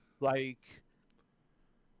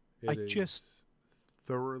 Just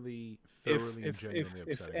thoroughly and genuinely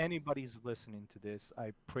if upsetting. anybody's listening to this,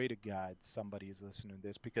 I pray to God somebody is listening to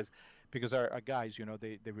this, because our guys,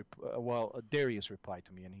 Darius replied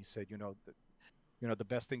to me and he said, the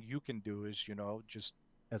best thing you can do is, just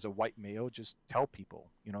as a white male, just tell people,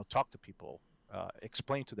 talk to people,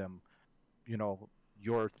 explain to them,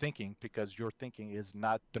 your thinking, because your thinking is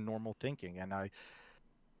not the normal thinking. And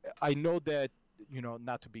I know that,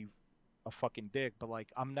 not to be a fucking dick, but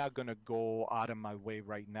like, I'm not gonna go out of my way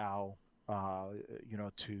right now,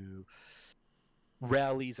 to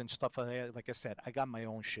rallies and stuff like that. Like I said, I got my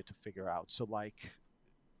own shit to figure out. So like,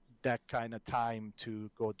 that kind of time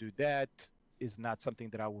to go do that is not something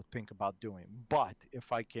that I would think about doing. But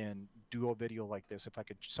if I can do a video like this, if I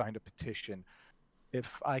could sign a petition,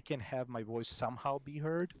 if I can have my voice somehow be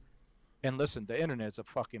heard, and listen, the internet's a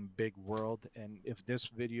fucking big world, and if this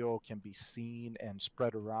video can be seen and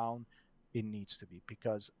spread around, it needs to be.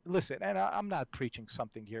 Because listen, and I'm not preaching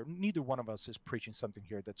something here. Neither one of us is preaching something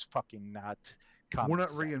here that's fucking not common We're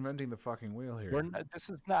not sense. reinventing the fucking wheel here. This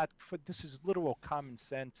is literal common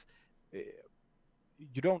sense.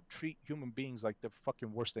 You don't treat human beings like they're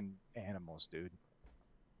fucking worse than animals, dude.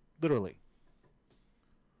 Literally.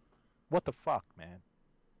 What the fuck, man?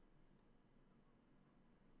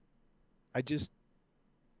 It's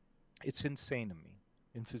insane to me.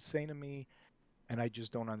 It's insane to me, and I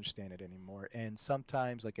just don't understand it anymore. And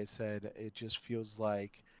sometimes, like I said, it just feels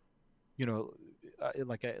like,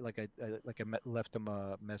 left him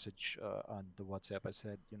a message on the WhatsApp. I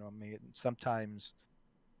said, sometimes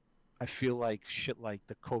I feel like shit like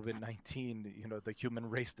the COVID-19, the human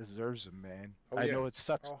race deserves him, man. Oh, I yeah. know it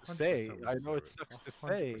sucks to say. I know it sucks to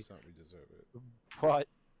say. 100% we deserve it. But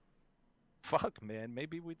fuck, man,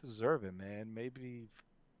 maybe we deserve it, man. Maybe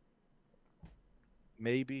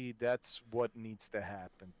that's what needs to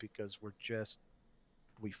happen because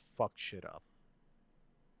we fuck shit up.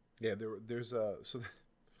 Yeah, there's a so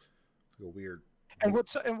a weird. And what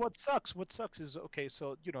sucks is, okay,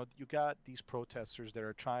 so you got these protesters that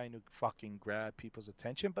are trying to fucking grab people's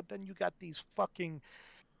attention, but then you got these fucking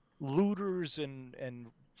looters and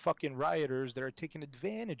fucking rioters that are taking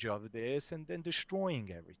advantage of this and then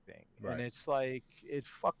destroying everything. And Right. it's like, it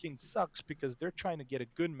fucking sucks because they're trying to get a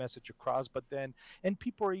good message across, but then, and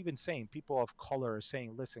people are even saying, people of color are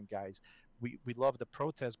saying, listen guys, we love the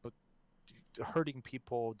protest, but hurting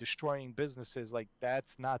people, destroying businesses, like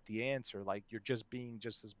that's not the answer. Like you're just being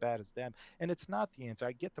just as bad as them. And it's not the answer.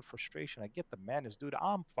 I get the frustration. I get the madness, dude.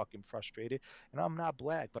 I'm fucking frustrated, and I'm not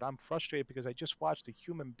black, but I'm frustrated because I just watched a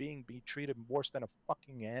human being be treated worse than a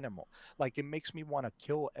fucking animal. Like it makes me want to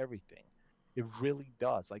kill everything. It really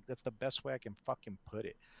does. Like that's the best way I can fucking put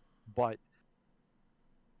it. But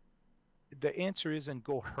the answer isn't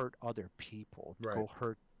go hurt other people, Right. go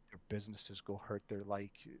hurt their businesses, go hurt their,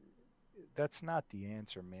 like, that's not the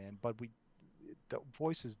answer, man. But the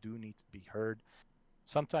voices do need to be heard.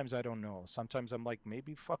 Sometimes I don't know. Sometimes I'm like,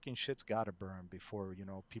 maybe fucking shit's gotta burn before,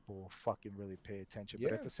 people fucking really pay attention.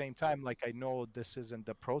 But at Yeah. the same time, like, I know this isn't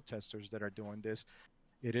the protesters that are doing this.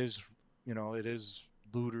 It is, it is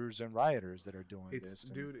looters and rioters that are doing It's this.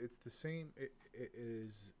 And dude. It's the same. It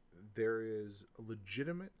is. There is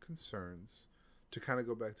legitimate concerns to kind of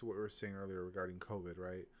go back to what we were saying earlier regarding COVID, right?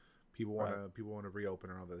 right, People want to reopen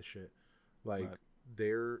and all that shit. Like right.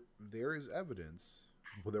 there is evidence.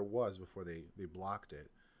 Well, there was before they blocked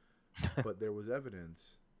it, but there was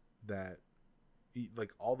evidence that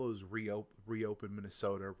like all those reopen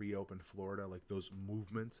Minnesota, reopen Florida, like those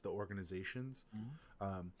movements, the organizations,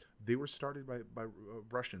 Mhm. they were started by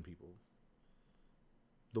Russian people.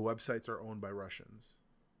 The websites are owned by Russians.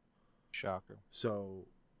 Shocker. So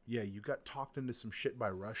yeah, you got talked into some shit by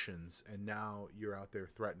Russians, and now you're out there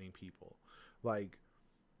threatening people. Like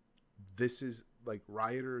this is like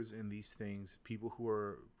rioters and these things, people who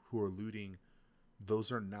are looting.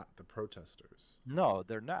 Those are not the protesters. No,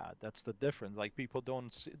 they're not. That's the difference. Like people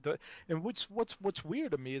don't see the, and what's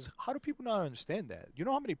weird to me is how do people not understand that? You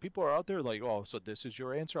know how many people are out there like, oh, so this is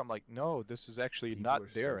your answer? I'm like, no, this is actually People not are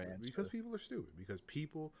their stupid because answer. people are stupid because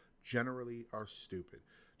people generally are stupid.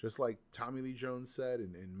 Just like Tommy Lee Jones said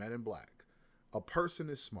in Men in Black, a person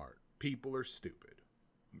is smart, people are stupid.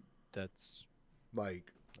 That's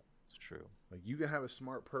Like that's true. Like you can have a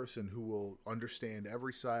smart person who will understand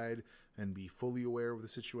every side and be fully aware of the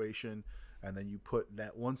situation, and then you put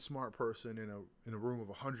that one smart person in a room of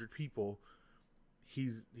 100 people, he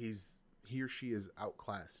or she is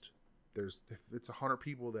outclassed. There's if it's 100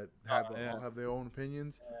 people that Yeah, all have their own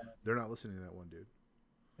opinions, they're not listening to that one dude.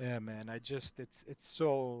 yeah, man. I just it's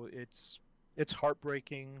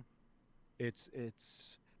heartbreaking. It's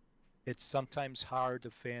sometimes hard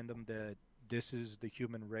to fathom that this is the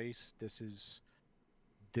human race. This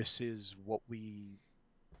is what we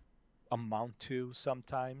amount to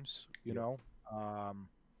sometimes. Yep. Um,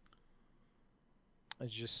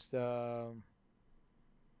 it's just yeah,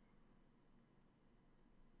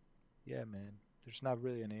 man. There's not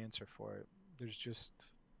really an answer for it. There's just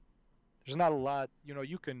there's not a lot.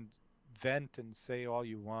 You can vent and say all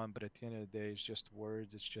you want, but at the end of the day, it's just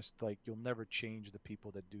words. It's just like you'll never change the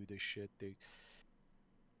people that do this shit.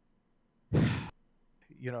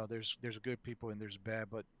 There's good people and there's bad,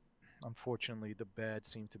 but unfortunately, the bad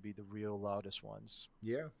seem to be the real loudest ones.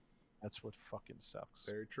 Yeah, That's what fucking sucks.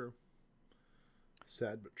 very true.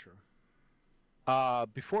 Sad but true.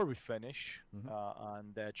 Before we finish Mm-hmm. on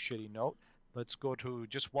that shitty note, let's go to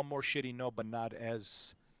just one more shitty note, but not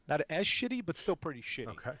as shitty, but still pretty shitty.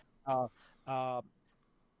 Okay. Uh, uh,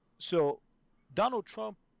 so Donald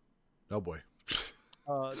Trump, Oh boy.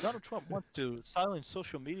 Donald Trump wants to silence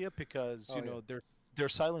social media because Oh yeah. they're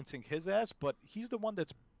silencing his ass, but he's the one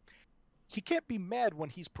he can't be mad when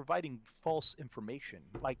he's providing false information.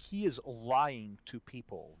 Like he is lying to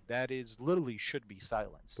people. That is literally should be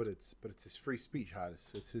silenced. But it's his free speech,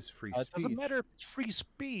 Hodis. It's his free It doesn't speech. matter if it's free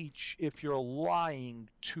speech if you're lying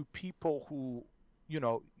to people who,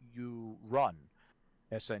 you run,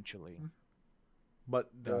 essentially. But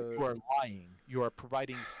You are lying. You are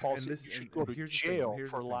providing false. You should go to here's the thing, jail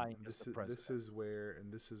here's for the thing. lying as the president. This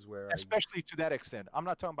is where Especially to that extent. I'm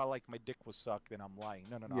not talking about like my dick was sucked and I'm lying.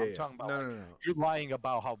 No, no, no. yeah, I'm talking about no, like no, no, no. you're lying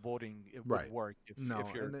about how voting it would Right. work if No,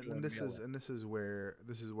 you're and doing mail-in. this is where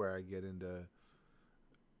I get into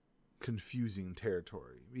confusing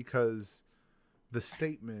territory because the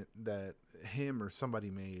statement that him or somebody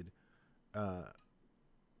made,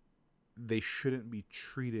 they shouldn't be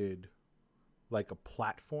treated like a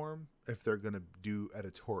platform if they're going to do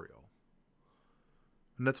editorial.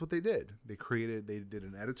 And that's what they did. They did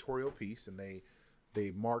an editorial piece, and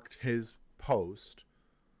they marked his post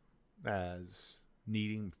as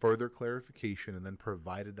needing further clarification, and then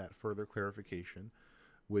provided that further clarification,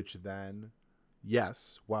 which then,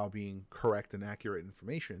 yes, while being correct and accurate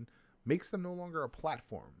information, makes them no longer a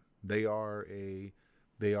platform. They are a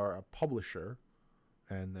publisher,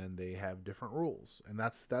 and then they have different rules, and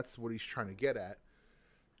that's what he's trying to get at.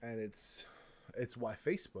 And it's why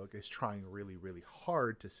Facebook is trying really, really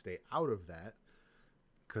hard to stay out of that,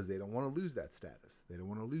 because they don't want to lose that status. They don't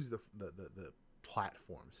want to lose the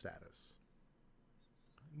platform status.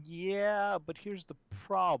 Yeah, but here's the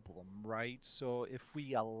problem, right? So if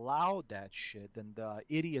we allow that shit, then the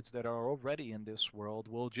idiots that are already in this world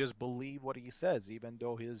will just believe what he says, even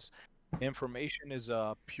though his information is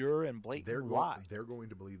a pure and blatant lie. They're going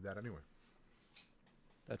to believe that anyway.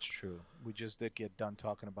 That's true. We just did get done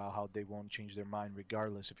talking about how they won't change their mind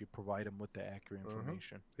regardless if you provide them with the accurate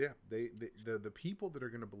information. Yeah, the people that are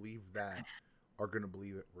going to believe that are going to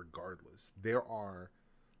believe it regardless. There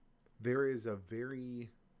is a very,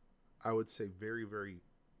 I would say, very, very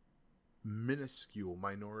minuscule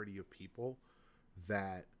minority of people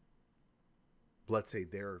that, let's say,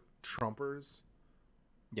 they're Trumpers,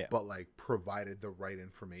 yeah, but like provided the right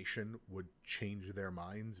information would change their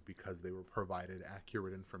minds because they were provided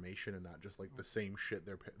accurate information and not just like the same shit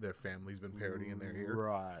their family's been parodying in their ear.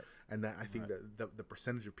 Right. And that I think that the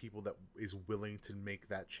percentage of people that is willing to make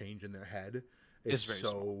that change in their head is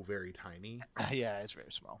very tiny. Yeah, it's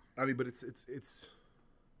very small. I mean, but it's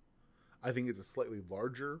I think it's a slightly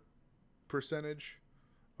larger percentage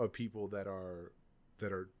of people that are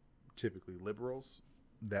typically liberals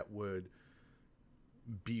that would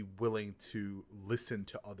be willing to listen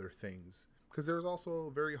to other things, because there's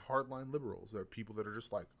also very hardline liberals. There are people that are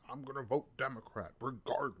just like, I'm gonna vote Democrat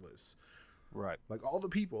regardless, right? Like all the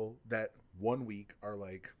people that 1 week are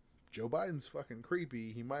like, Joe Biden's fucking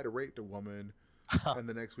creepy, he might have raped a woman, and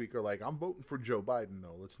the next week are like, I'm voting for Joe Biden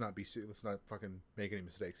though. Let's not fucking make any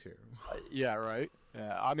mistakes here. Yeah, right.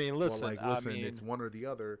 Yeah, I mean, listen, it's one or the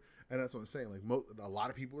other. And that's what I'm saying. Like, a lot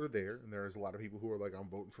of people are there, and there's a lot of people who are like, I'm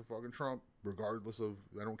voting for fucking Trump, regardless of,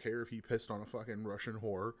 I don't care if he pissed on a fucking Russian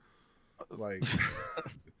whore. Like,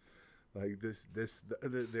 like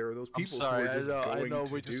there are those people who are just going to do that. I know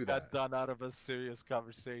we just got done out of a serious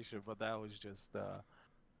conversation, but that was just, But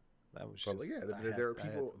yeah, there are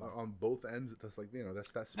people on both ends. That's like,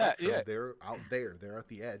 that's that spectrum. Yeah. They're out there. They're at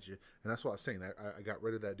the edge, and that's what I was saying. I got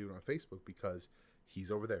rid of that dude on Facebook because he's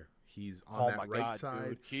over there. He's on that right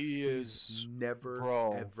side. Dude. He's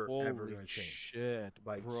never, ever going to change. Shit,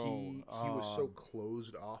 like bro. He was so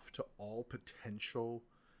closed off to all potential,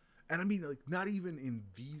 and I mean, like, not even in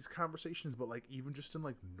these conversations, but like even just in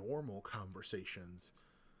like normal conversations,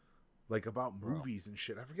 like about movies and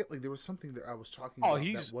shit. I forget. Like there was something that I was talking about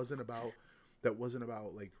that wasn't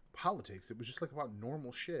about like politics. It was just like about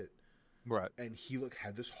normal shit. Right. And he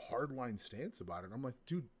had this hardline stance about it. And I'm like,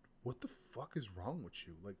 dude, what the fuck is wrong with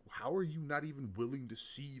you? Like, how are you not even willing to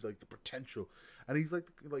see like the potential? And he's like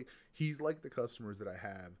the customers that I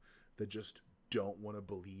have that just don't want to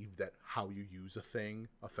believe that how you use a thing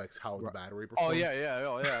affects how the battery performs. Oh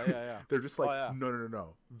yeah. They're just like,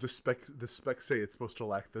 no. The specs say it's supposed to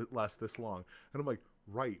last this long. And I'm like,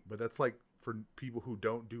 right, but that's like for people who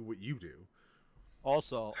don't do what you do.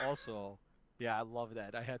 Also, yeah, I love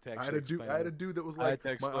that. I had to actually I had a dude that was like,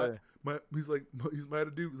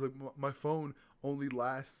 my phone only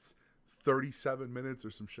lasts 37 minutes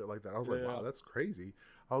or some shit like that. I was like, wow, that's crazy.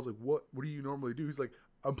 I was like, what do you normally do? He's like,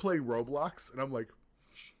 I'm playing Roblox, and I'm like,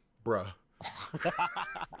 bruh.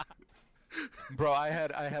 Bro, I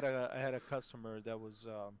had a customer that was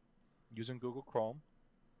using Google Chrome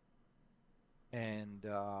and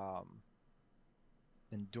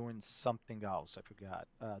doing something else. I forgot.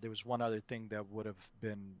 There was one other thing that would have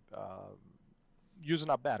been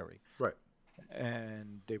using up battery. Right.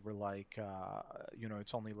 And they were like,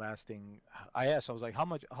 it's only lasting. I asked, I was like, how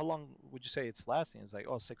long would you say it's lasting? It's like,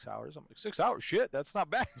 6 hours. I'm like, 6 hours? Shit, that's not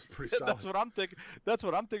bad. That's pretty solid. That's what I'm thinking. That's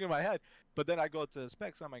what I'm thinking in my head. But then I go to the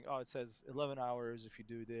specs, and I'm like, it says 11 hours if you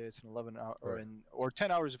do this, and 11 hours, or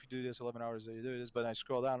 10 hours if you do this, 11 hours if you do this. But I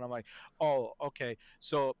scroll down, and I'm like, oh, okay.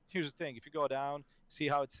 So here's the thing: if you go down, See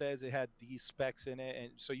how it says it had these specs in it,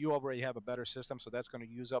 and so you already have a better system, so that's going to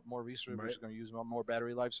use up more resources, which Right. is going to use more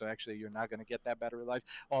battery life. So actually, you're not going to get that battery life.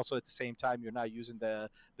 Also, at the same time, you're not using the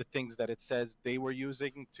things that it says they were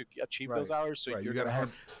using to achieve Right. those hours. So Right. You you're got going to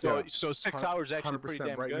have yeah, 6 hours is actually pretty 100% damn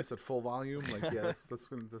good. brightness at full volume. Like, yeah, that's what's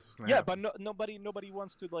gonna Yeah, happen. but nobody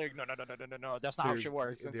wants to like no. That's not how There's shit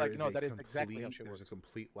works. And it's there like is no, a that is exactly how complete shit there's a works.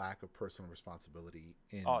 complete lack of personal responsibility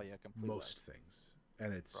in Oh yeah, completely. most things, and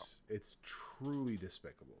Bro. it's truly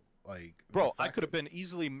despicable. Like, the Bro, I fact could have that, been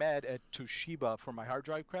easily mad at Toshiba for my hard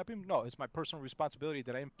drive crapping. No, it's my personal responsibility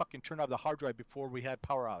that I didn't fucking turn off the hard drive before we had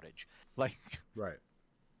power outage. Like, right.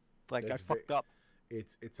 like I That's very, fucked up.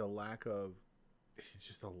 it's a lack of it's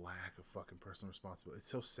just a lack of fucking personal responsibility. It's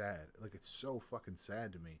so sad. Like, it's so fucking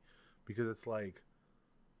sad to me, because it's like,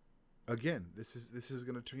 again, this is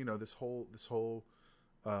gonna turn, this whole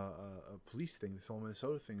police thing, this whole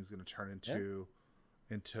Minnesota thing is gonna turn into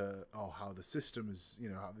how the system is,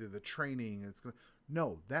 how the training, it's gonna,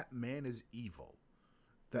 no, that man is evil.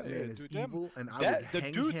 That man is dude, evil, and I that would the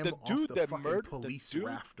hang dude him the off dude the that fucking murdered police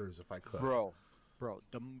rafters if I could. bro,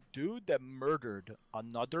 the dude that murdered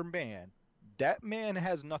another man, that man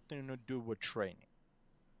has nothing to do with training.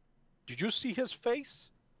 Did you see his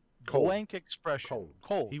face? Cold. Blank expression.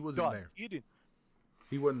 Cold. He wasn't done. there. He didn't.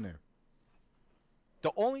 He wasn't there.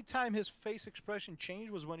 The only time his face expression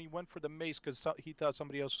changed was when he went for the mace because he thought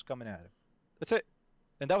somebody else was coming at him. That's it.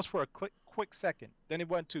 And that was for a quick second. Then it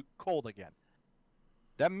went to cold again.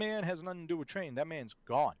 That man has nothing to do with training. That man's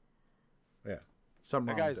gone. Yeah.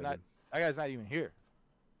 Something That wrong guy's with not. That guy's not even here.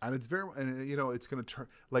 And it's very, and it's gonna turn,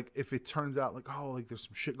 like, if it turns out like, oh, like there's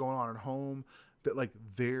some shit going on at home, that like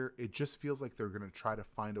it just feels like they're gonna try to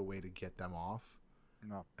find a way to get them off.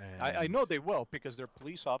 No, I know they will, because they're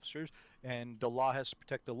police officers and the law has to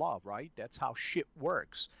protect the law, right? That's how shit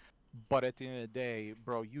works. But at the end of the day,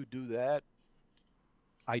 bro, you do that,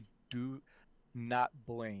 I do not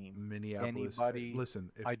blame Minneapolis. anybody.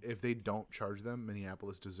 Listen, if they don't charge them,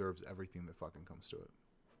 Minneapolis deserves everything that fucking comes to it.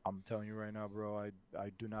 I'm telling you right now, bro, I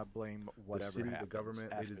do not blame whatever The city, happens the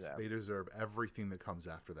government, after that. they deserve everything that comes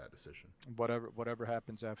after that decision. Whatever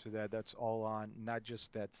happens after that, that's all on not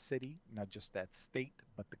just that city, not just that state,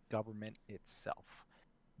 but the government itself.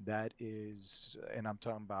 That is, and I'm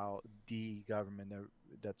talking about the government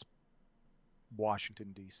that's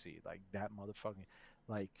Washington D.C. Like that motherfucking,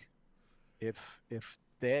 like, if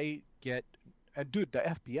they get, and dude, the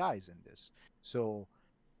FBI's in this, so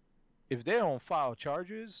if they don't file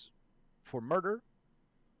charges for murder,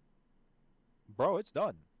 bro, it's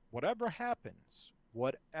done. Whatever happens,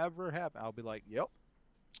 I'll be like, yep.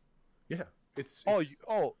 Yeah, it's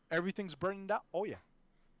everything's burning down. Oh yeah.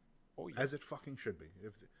 As it fucking should be.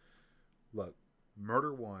 Look,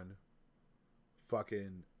 murder 1,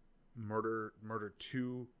 fucking murder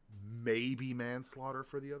 2, maybe manslaughter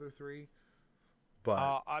for the other 3.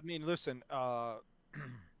 But I mean, listen,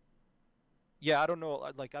 yeah, I don't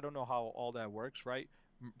know, like, I don't know how all that works, right?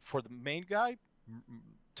 For the main guy,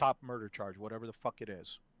 top murder charge, whatever the fuck it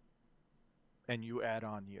is, and you add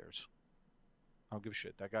on years. I don't give a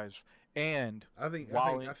shit. That guy's, and I think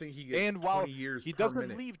he gets and while 20 years he per doesn't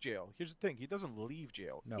minute. leave jail. Here's the thing: he doesn't leave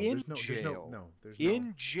jail. No, in there's jail, no.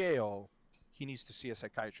 In jail, he needs to see a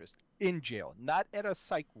psychiatrist. In jail, not at a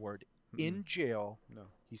psych ward. In jail, no,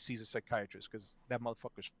 he sees a psychiatrist because that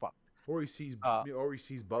motherfucker's fucked. Or he sees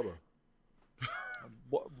Bubba.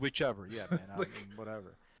 Whichever, yeah, man. I mean,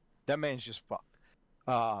 whatever. That man's just fucked.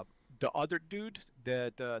 The other dude,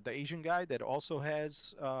 the Asian guy that also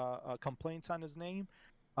has complaints on his name,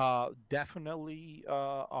 definitely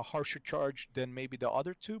a harsher charge than maybe the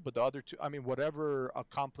other two. But the other two, I mean, whatever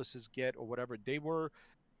accomplices get or whatever,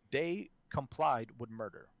 they complied with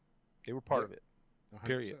murder. They were part of it. 100%.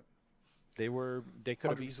 Period. They could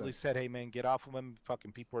have 100%. easily said, "Hey, man, get off of him."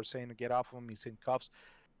 Fucking people are saying to get off of him. He's in cuffs.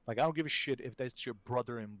 Like, I don't give a shit if that's your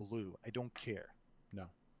brother in blue. I don't care. No.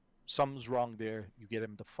 Something's wrong there. You get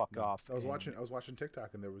him the fuck off. I was watching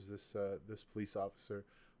TikTok, and there was this police officer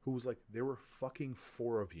who was like, there were fucking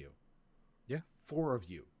 4 of you. Yeah. 4 of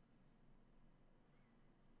you.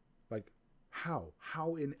 Like, how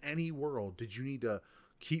in any world did you need to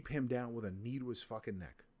keep him down with a knee to his fucking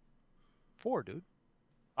neck? 4, dude.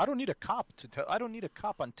 I don't need a cop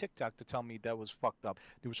on TikTok to tell me that was fucked up.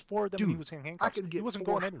 There was 4 of them. Dude, and he was in handcuffs. He wasn't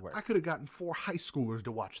going anywhere. I could have gotten 4 high schoolers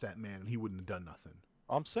to watch that man, and he wouldn't have done nothing.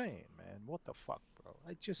 I'm saying, man, what the fuck, bro?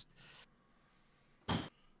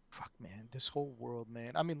 Fuck, man, this whole world,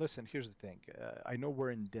 man. I mean, listen, here's the thing. I know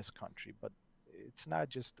we're in this country, but it's not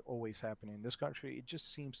just always happening in this country. It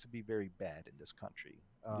just seems to be very bad in this country.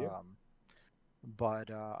 Yeah. but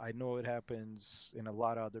I know it happens in a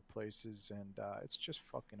lot of other places, and it's just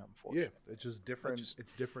fucking Yeah, unfortunate, it's man. just I different. just,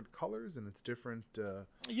 It's different colors and it's different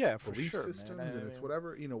yeah, for belief sure, man. systems, and it's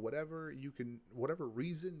whatever whatever you can, whatever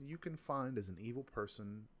reason you can find as an evil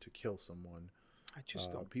person to kill someone. I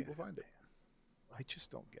just don't get People it, find it. man. I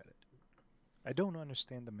just don't get it. I don't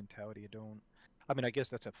understand the mentality. I don't. I mean, I guess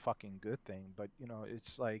that's a fucking good thing, but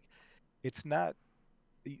it's like it's not.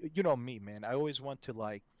 You know me, man. I always want to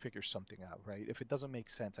like figure something out, right? If it doesn't make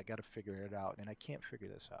sense, I got to figure it out, and I can't figure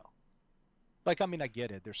this out. Like, I mean, I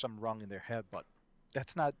get it. There's something wrong in their head, but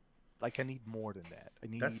that's not like I need more than that.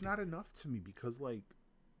 That's not enough to me because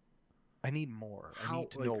I need more. I how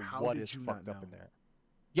need to know how what did is you not fucked up know? in there.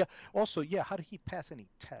 Yeah. Also, yeah, how did he pass any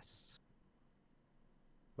tests?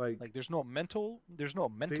 Like Like there's no mental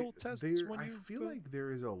tests there when I you feel like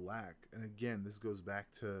there is a lack, and again this goes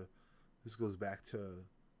back to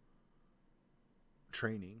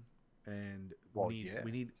training, and well, yeah.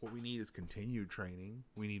 what we need is continued training.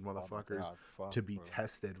 We need Oh my motherfuckers God, fuck, to be bro.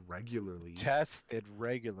 tested regularly. Tested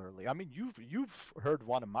regularly. I mean, you've heard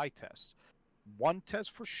one of my tests. One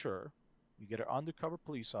test for sure. You get an undercover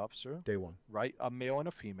police officer, Day one. right? A male and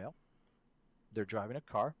a female. They're driving a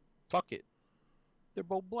car. Fuck it. They're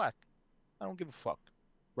both black. I don't give a fuck.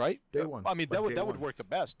 Right? Day one. I mean, But day that would one. work the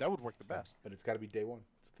best. That would work the Yeah, best. but it's got to be day one.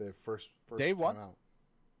 It's the Day first one, time out.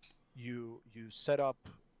 you set up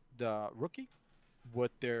the rookie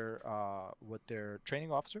with their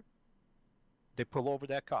training officer. They pull over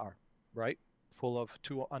that car, right? Full of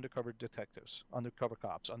two undercover detectives, undercover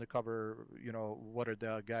cops, undercover, what are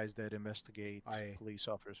the guys that investigate IA. police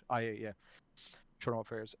officers? IA, yeah, internal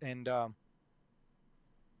affairs. And you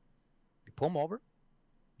pull them over.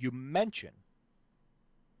 You mention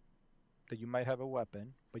that you might have a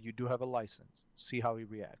weapon, but you do have a license. See how he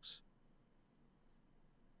reacts.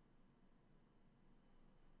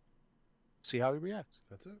 See how he reacts.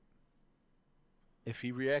 That's it. If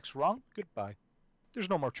he reacts wrong, goodbye. There's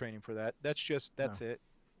no more training for that. No, That's it.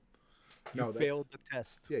 You no, failed that's the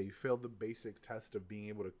test. yeah. You failed the basic test of being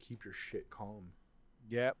able to keep your shit calm.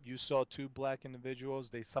 Yeah, you saw two black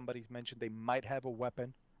individuals. Somebody's mentioned they might have a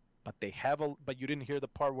weapon, but you didn't hear the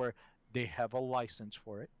part where they have a license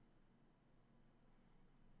for it.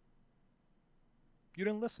 You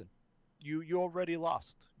didn't listen. You already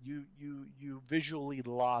lost. You visually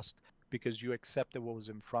lost because you accepted what was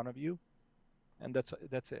in front of you, and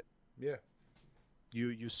that's it. Yeah.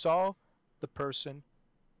 You saw the person,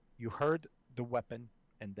 you heard the weapon,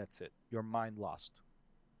 and that's it. Your mind lost.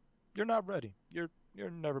 You're not ready. You're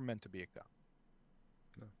never meant to be a cop.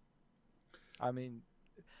 No. I mean,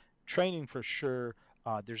 training for sure.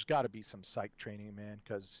 There's got to be some psych training, man,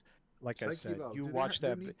 because like I Psych said, eval. you Do watched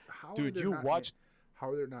that, how are dude. there You not? watched. How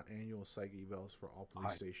are there not annual psych evals for all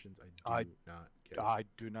police I stations? I I do not get it. I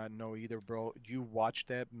do not know either, bro. You watch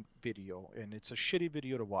that video, and it's a shitty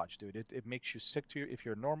video to watch, dude. It makes you sick to your. If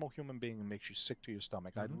you're a normal human being, it makes you sick to your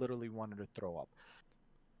stomach. I Hmm. literally wanted to throw up.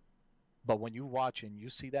 But when you watch and you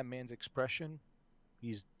see that man's expression,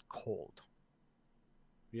 he's cold.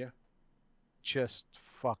 Yeah. Just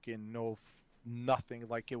fucking nothing.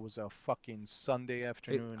 Like it was a fucking Sunday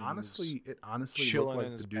afternoon. It honestly looked chilling in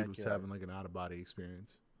like his the dude was backyard. having like an out of body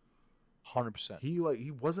experience. 100%.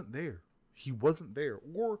 He wasn't there. He wasn't there.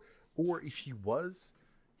 Or if he was,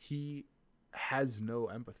 he has no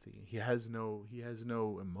empathy. He has no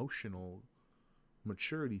emotional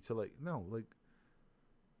maturity to like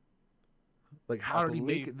I how did he make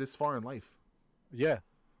believe, it this far in life? yeah,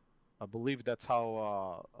 I believe that's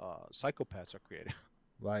how psychopaths are created.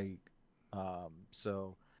 Like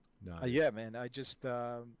So, no, yeah, man, I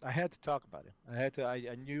had to talk about it.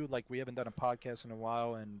 I knew like we haven't done a podcast in a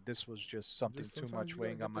while, and this was just something just too sometimes much you gotta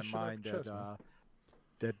weighing on get my this shit off mind your chest,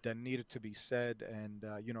 man. that needed to be said. And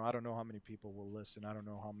I don't know how many people will listen. I don't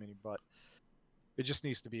know how many, but it just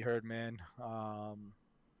needs to be heard, man.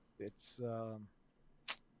 It's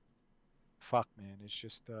fuck, man. It's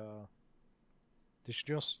just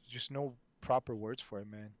there's just no proper words for it,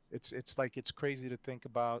 man. It's like it's crazy to think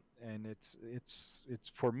about, and it's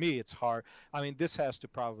for me it's hard. I mean, this has to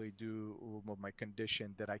probably do with my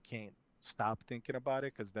condition that I can't stop thinking about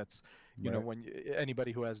it, because that's Right. when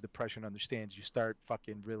anybody who has depression understands, you start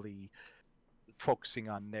fucking really focusing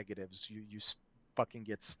on negatives. Fucking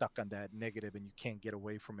get stuck on that negative and you can't get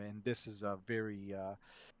away from it. And this is a very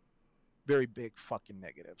very big fucking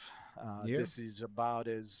negative. Yeah. This is about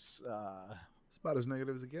as It's about as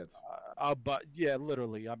negative as it gets. but yeah,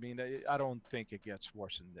 literally. I mean, I don't think it gets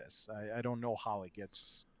worse than this. I don't know how it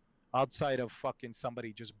gets outside of fucking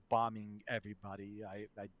somebody just bombing everybody. I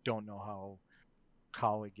don't know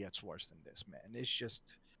how it gets worse than this, man. It's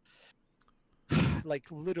just like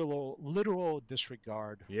literal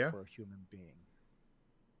disregard Yeah. for a human being,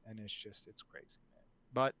 and it's crazy, man.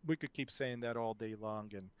 But we could keep saying that all day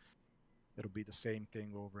long, and it'll be the same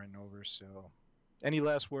thing over and over. So, any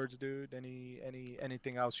last words, dude?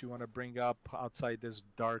 Anything else you want to bring up outside this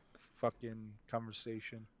dark fucking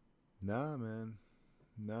conversation? Nah, man.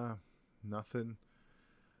 Nah, nothing.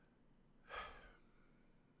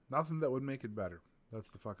 Nothing that would make it better. That's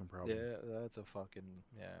the fucking problem. Yeah, that's a fucking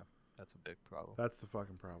that's a big problem. That's the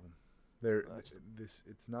fucking problem.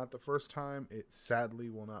 It's not the first time. It sadly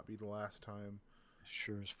will not be the last time.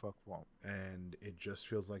 Sure as fuck won't. And it just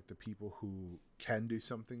feels like the people who can do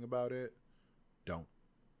something about it don't.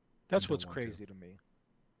 That's what's crazy to me.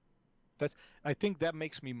 I think that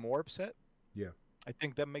makes me more upset. Yeah. I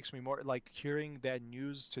think that makes me more like hearing that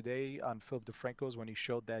news today on Philip DeFranco's when he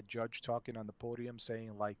showed that judge talking on the podium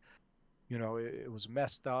saying like, you know, it was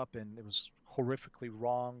messed up and it was horrifically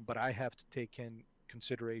wrong, but I have to take in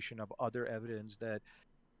consideration of other evidence that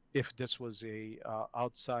if this was a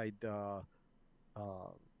outside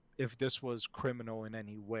if this was criminal in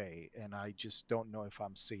any way, and I just don't know if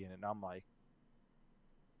I'm seeing it. And I'm like,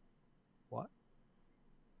 what?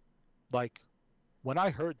 Like, when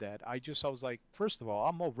I heard that, I was like, first of all,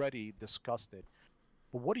 I'm already disgusted.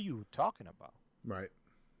 But what are you talking about? Right.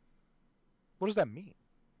 What does that mean?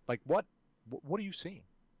 Like, what are you seeing?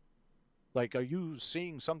 Like, are you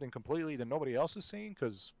seeing something completely that nobody else is seeing?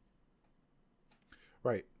 Because,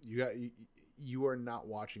 right, you are not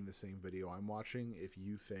watching the same video I'm watching if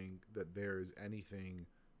you think that there is anything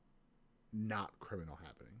not criminal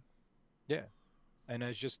happening. Yeah, and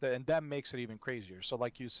it's just and that makes it even crazier. So,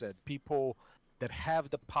 like you said, people that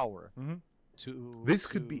have the power to this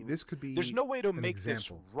could be. There's no way to make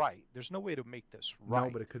example. this right. There's no way to make this right.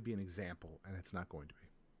 No, but it could be an example, and it's not going to be.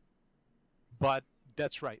 But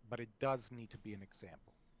that's right. But it does need to be an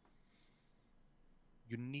example.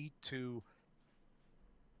 You need to.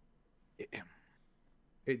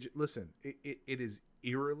 Listen, it is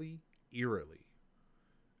eerily,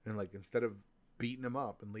 and like instead of beating him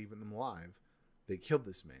up and leaving him alive, they killed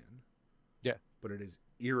this man. Yeah. But it is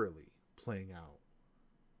eerily playing out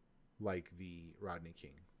like the Rodney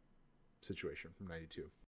King situation from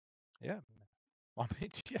 '92. Yeah. I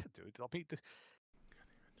mean, yeah, dude. I mean,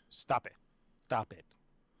 stop it.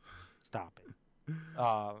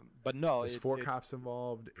 But no, there's four cops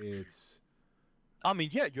involved. It's. I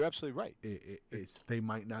mean, yeah, you're absolutely right. It's they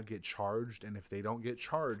might not get charged, and if they don't get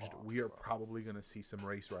charged, we are probably going to see some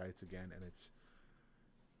race riots again, and it's.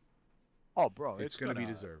 Oh, bro, it's going to be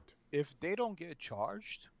deserved. If they don't get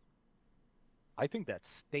charged, I think that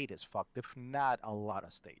state is fucked. If not, a lot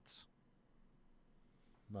of states.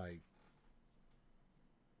 Like.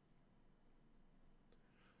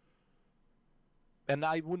 And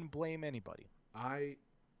I wouldn't blame anybody.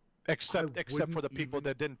 Except for the people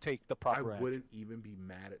that didn't take the proper action. I wouldn't even be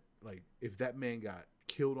mad at, like, if that man got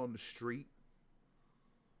killed on the street.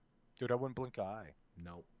 Dude, I wouldn't blink an eye.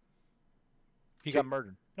 No. He got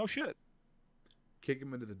murdered. No shit. Kick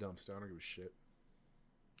him into the dumpster. I don't give a shit.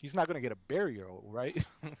 He's not gonna get a burial, right?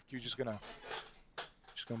 You're just gonna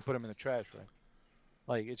put him in the trash, right?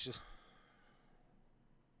 Like, it's just,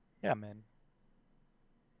 yeah, man.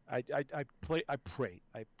 I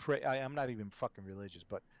pray. I'm not even fucking religious,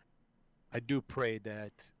 but I do pray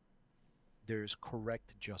that there's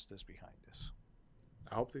correct justice behind this.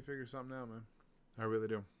 I hope they figure something out, man. I really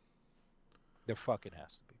do. There fucking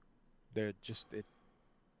has to be. There just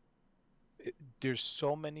there's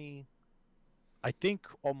so many. I think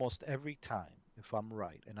almost every time, if I'm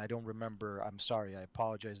right, and I don't remember. I'm sorry. I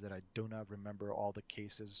apologize that I do not remember all the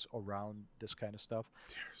cases around this kind of stuff.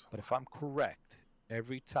 But if I'm correct,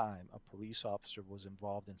 every time a police officer was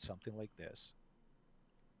involved in something like this,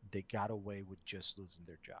 they got away with just losing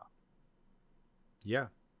their job. Yeah.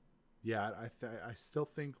 I still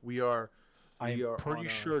think we are. I'm pretty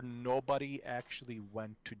sure nobody actually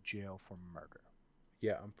went to jail for murder.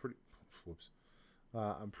 Yeah, I'm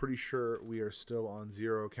pretty sure we are still on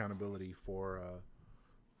zero accountability for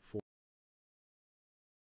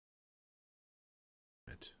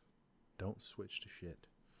it. Don't switch to shit.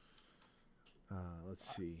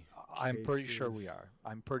 Let's see. I'm pretty sure we are.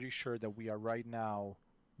 I'm pretty sure that we are right now.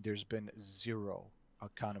 There's been zero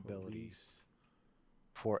accountability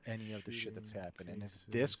for any of the shit that's happened. And if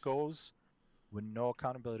this goes with no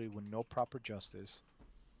accountability, with no proper justice,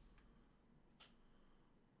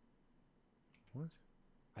 what?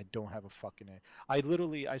 I don't have a fucking. I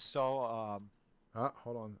saw.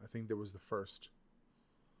 Hold on. I think there was the first.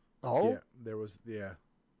 Oh. Yeah, there was. Yeah.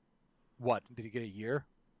 What did he get a year?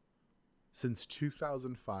 Since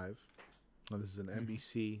 2005. Now, this is an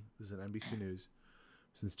NBC. This is an NBC News.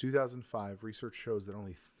 Since 2005, research shows that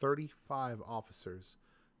only 35 officers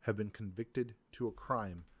have been convicted to a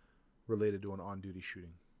crime related to an on-duty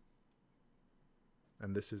shooting.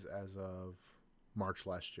 And this is as of March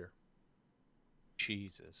last year.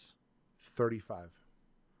 Jesus. 35.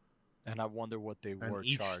 And I wonder what they were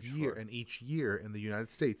charged for. And each year in the United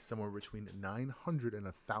States, somewhere between 900 and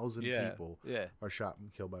 1,000 people are shot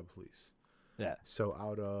and killed by police. Yeah. So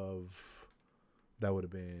out of, that would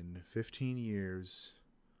have been 15 years.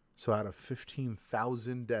 So out of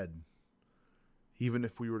 15,000 dead, even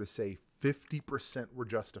if we were to say 50% were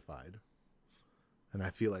justified, and I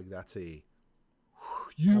feel like that's a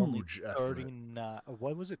huge estimate.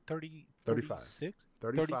 What was it? 35.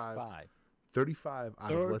 35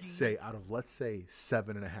 out of let's say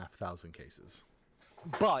 7,500 cases.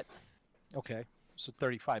 But okay, so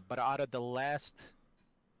 35. But out of the last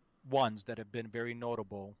ones that have been very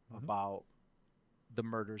notable about the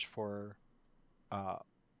murders for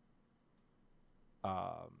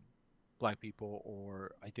black people,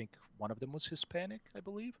 or I think one of them was Hispanic, I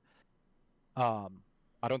believe. I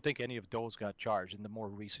don't think any of those got charged in the more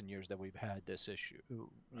recent years that we've had this issue.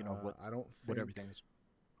 You know what? I don't think what everything is.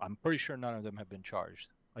 I'm pretty sure none of them have been charged.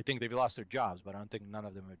 I think they've lost their jobs, but I don't think none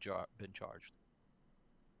of them have been charged.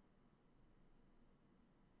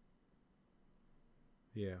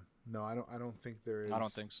 Yeah. No, I don't think there is. I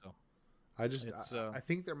don't think so. I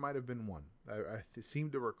think there might have been one. I seem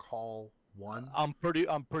to recall one. I'm pretty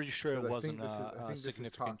sure it wasn't a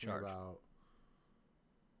significant charge. About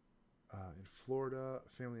in Florida,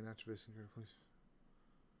 family and activist and police.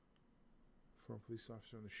 Former police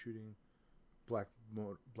officer in the shooting. Black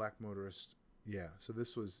motorist. Yeah. So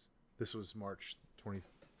this was March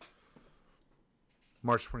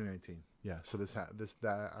 2019. Yeah. So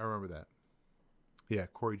that I remember that. Yeah,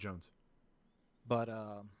 Corey Jones. But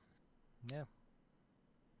yeah.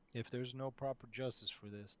 If there's no proper justice for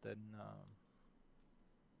this, then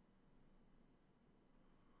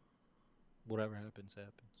whatever happens,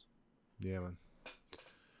 happens. Yeah, man.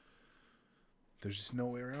 There's just no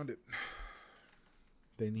way around it.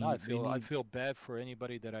 I feel bad for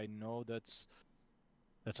anybody that I know that's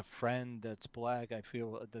a friend that's black. I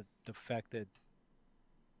feel the fact that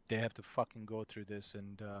they have to fucking go through this,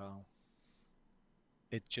 and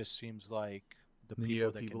it just seems like the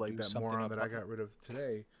people like that moron that I got rid of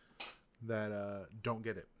today that don't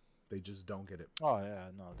get it. They just don't get it. Oh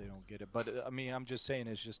yeah, no, they don't get it. But I mean, I'm just saying,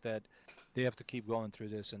 it's just that they have to keep going through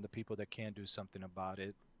this, and the people that can do something about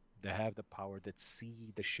it, that have the power, that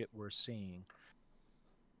see the shit we're seeing,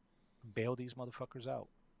 bail these motherfuckers out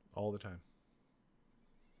all the time.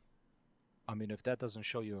 I mean, if that doesn't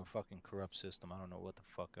show you a fucking corrupt system, I don't know what the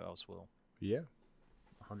fuck else will. Yeah,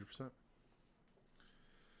 100%.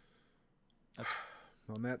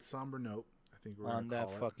 On that somber note, I think we're on that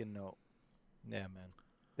fucking note. Yeah, man.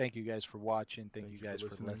 Thank you guys for watching. Thank you guys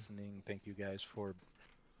for listening. Thank you guys for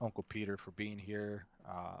Uncle Peter for being here.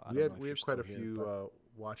 We had quite a few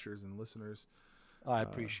watchers and listeners. I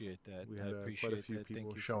appreciate that. We had quite a few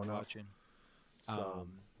people showing up. So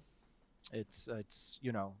it's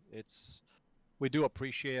we do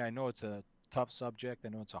appreciate it. I know it's a tough subject. I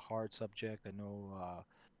know it's a hard subject. I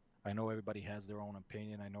know everybody has their own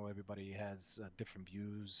opinion. I know everybody has different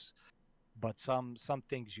views, but some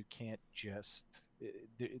things you can't just.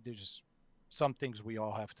 There's just some things we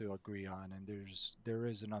all have to agree on, and there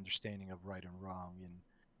is an understanding of right and wrong, and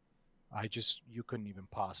you couldn't even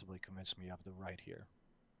possibly convince me of the right here.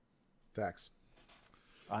 Facts.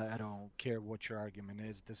 I don't care what your argument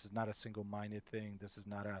is. This is not a single-minded thing. This is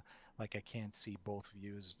not I can't see both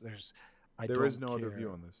views. There is no other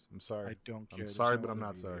view on this. I'm sorry. I don't care. I'm sorry, but I'm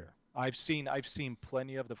not sorry. I've seen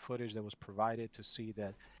plenty of the footage that was provided to see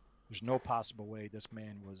that there's no possible way this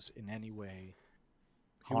man was in any way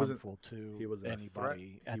harmful to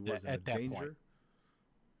anybody at that point.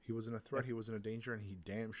 He wasn't a threat. He wasn't a danger, and he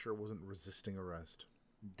damn sure wasn't resisting arrest.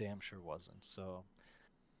 Damn sure wasn't. So,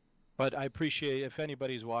 but I appreciate if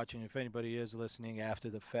anybody's watching, if anybody is listening after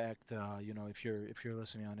the fact, if you're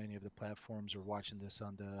listening on any of the platforms or watching this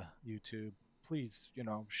on the YouTube, please,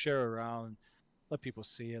 share around, let people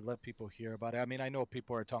see it, let people hear about it. I mean, I know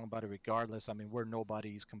people are talking about it regardless. I mean, we're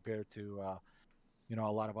nobodies compared to, a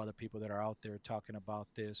lot of other people that are out there talking about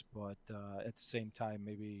this, but at the same time,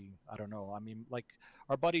 maybe, I don't know. I mean, like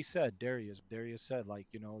our buddy said, Darius said, like,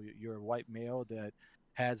 you're a white male that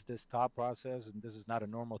has this thought process, and this is not a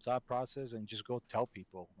normal thought process, and just go tell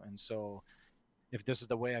people. And so if this is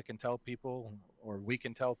the way I can tell people, or we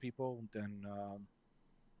can tell people, then,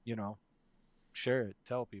 share it,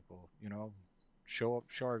 tell people, show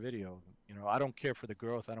our video. I don't care for the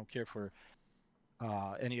growth. I don't care for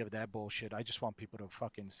any of that bullshit. I just want people to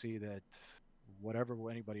fucking see that whatever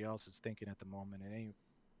anybody else is thinking at the moment.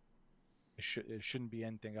 It shouldn't be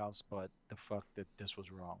anything else but the fuck that this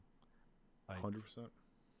was wrong. Like 100%.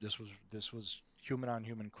 this was human on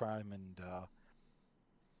human crime, and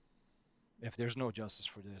if there's no justice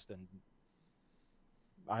for this, then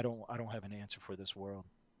I don't have an answer for this world.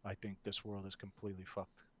 I think this world is completely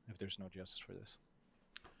fucked if there's no justice for this.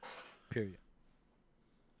 Period.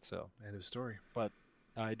 So End of story. But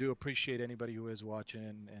I do appreciate anybody who is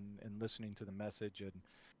watching and listening to the message and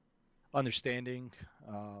understanding.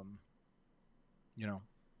 You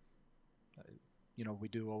know, we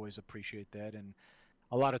do always appreciate that. And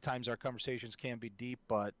a lot of times our conversations can be deep,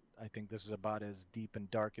 but I think this is about as deep and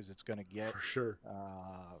dark as it's going to get. For sure.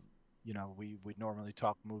 We normally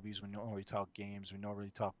talk movies, we normally talk games, we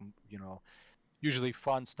normally talk, usually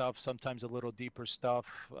fun stuff, sometimes a little deeper stuff,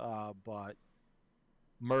 but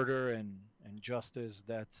murder and justice,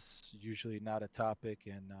 that's usually not a topic,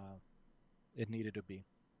 and it needed to be.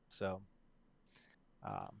 So,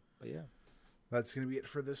 but yeah. That's going to be it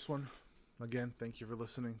for this one. Again, thank you for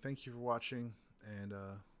listening. Thank you for watching, and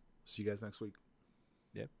see you guys next week.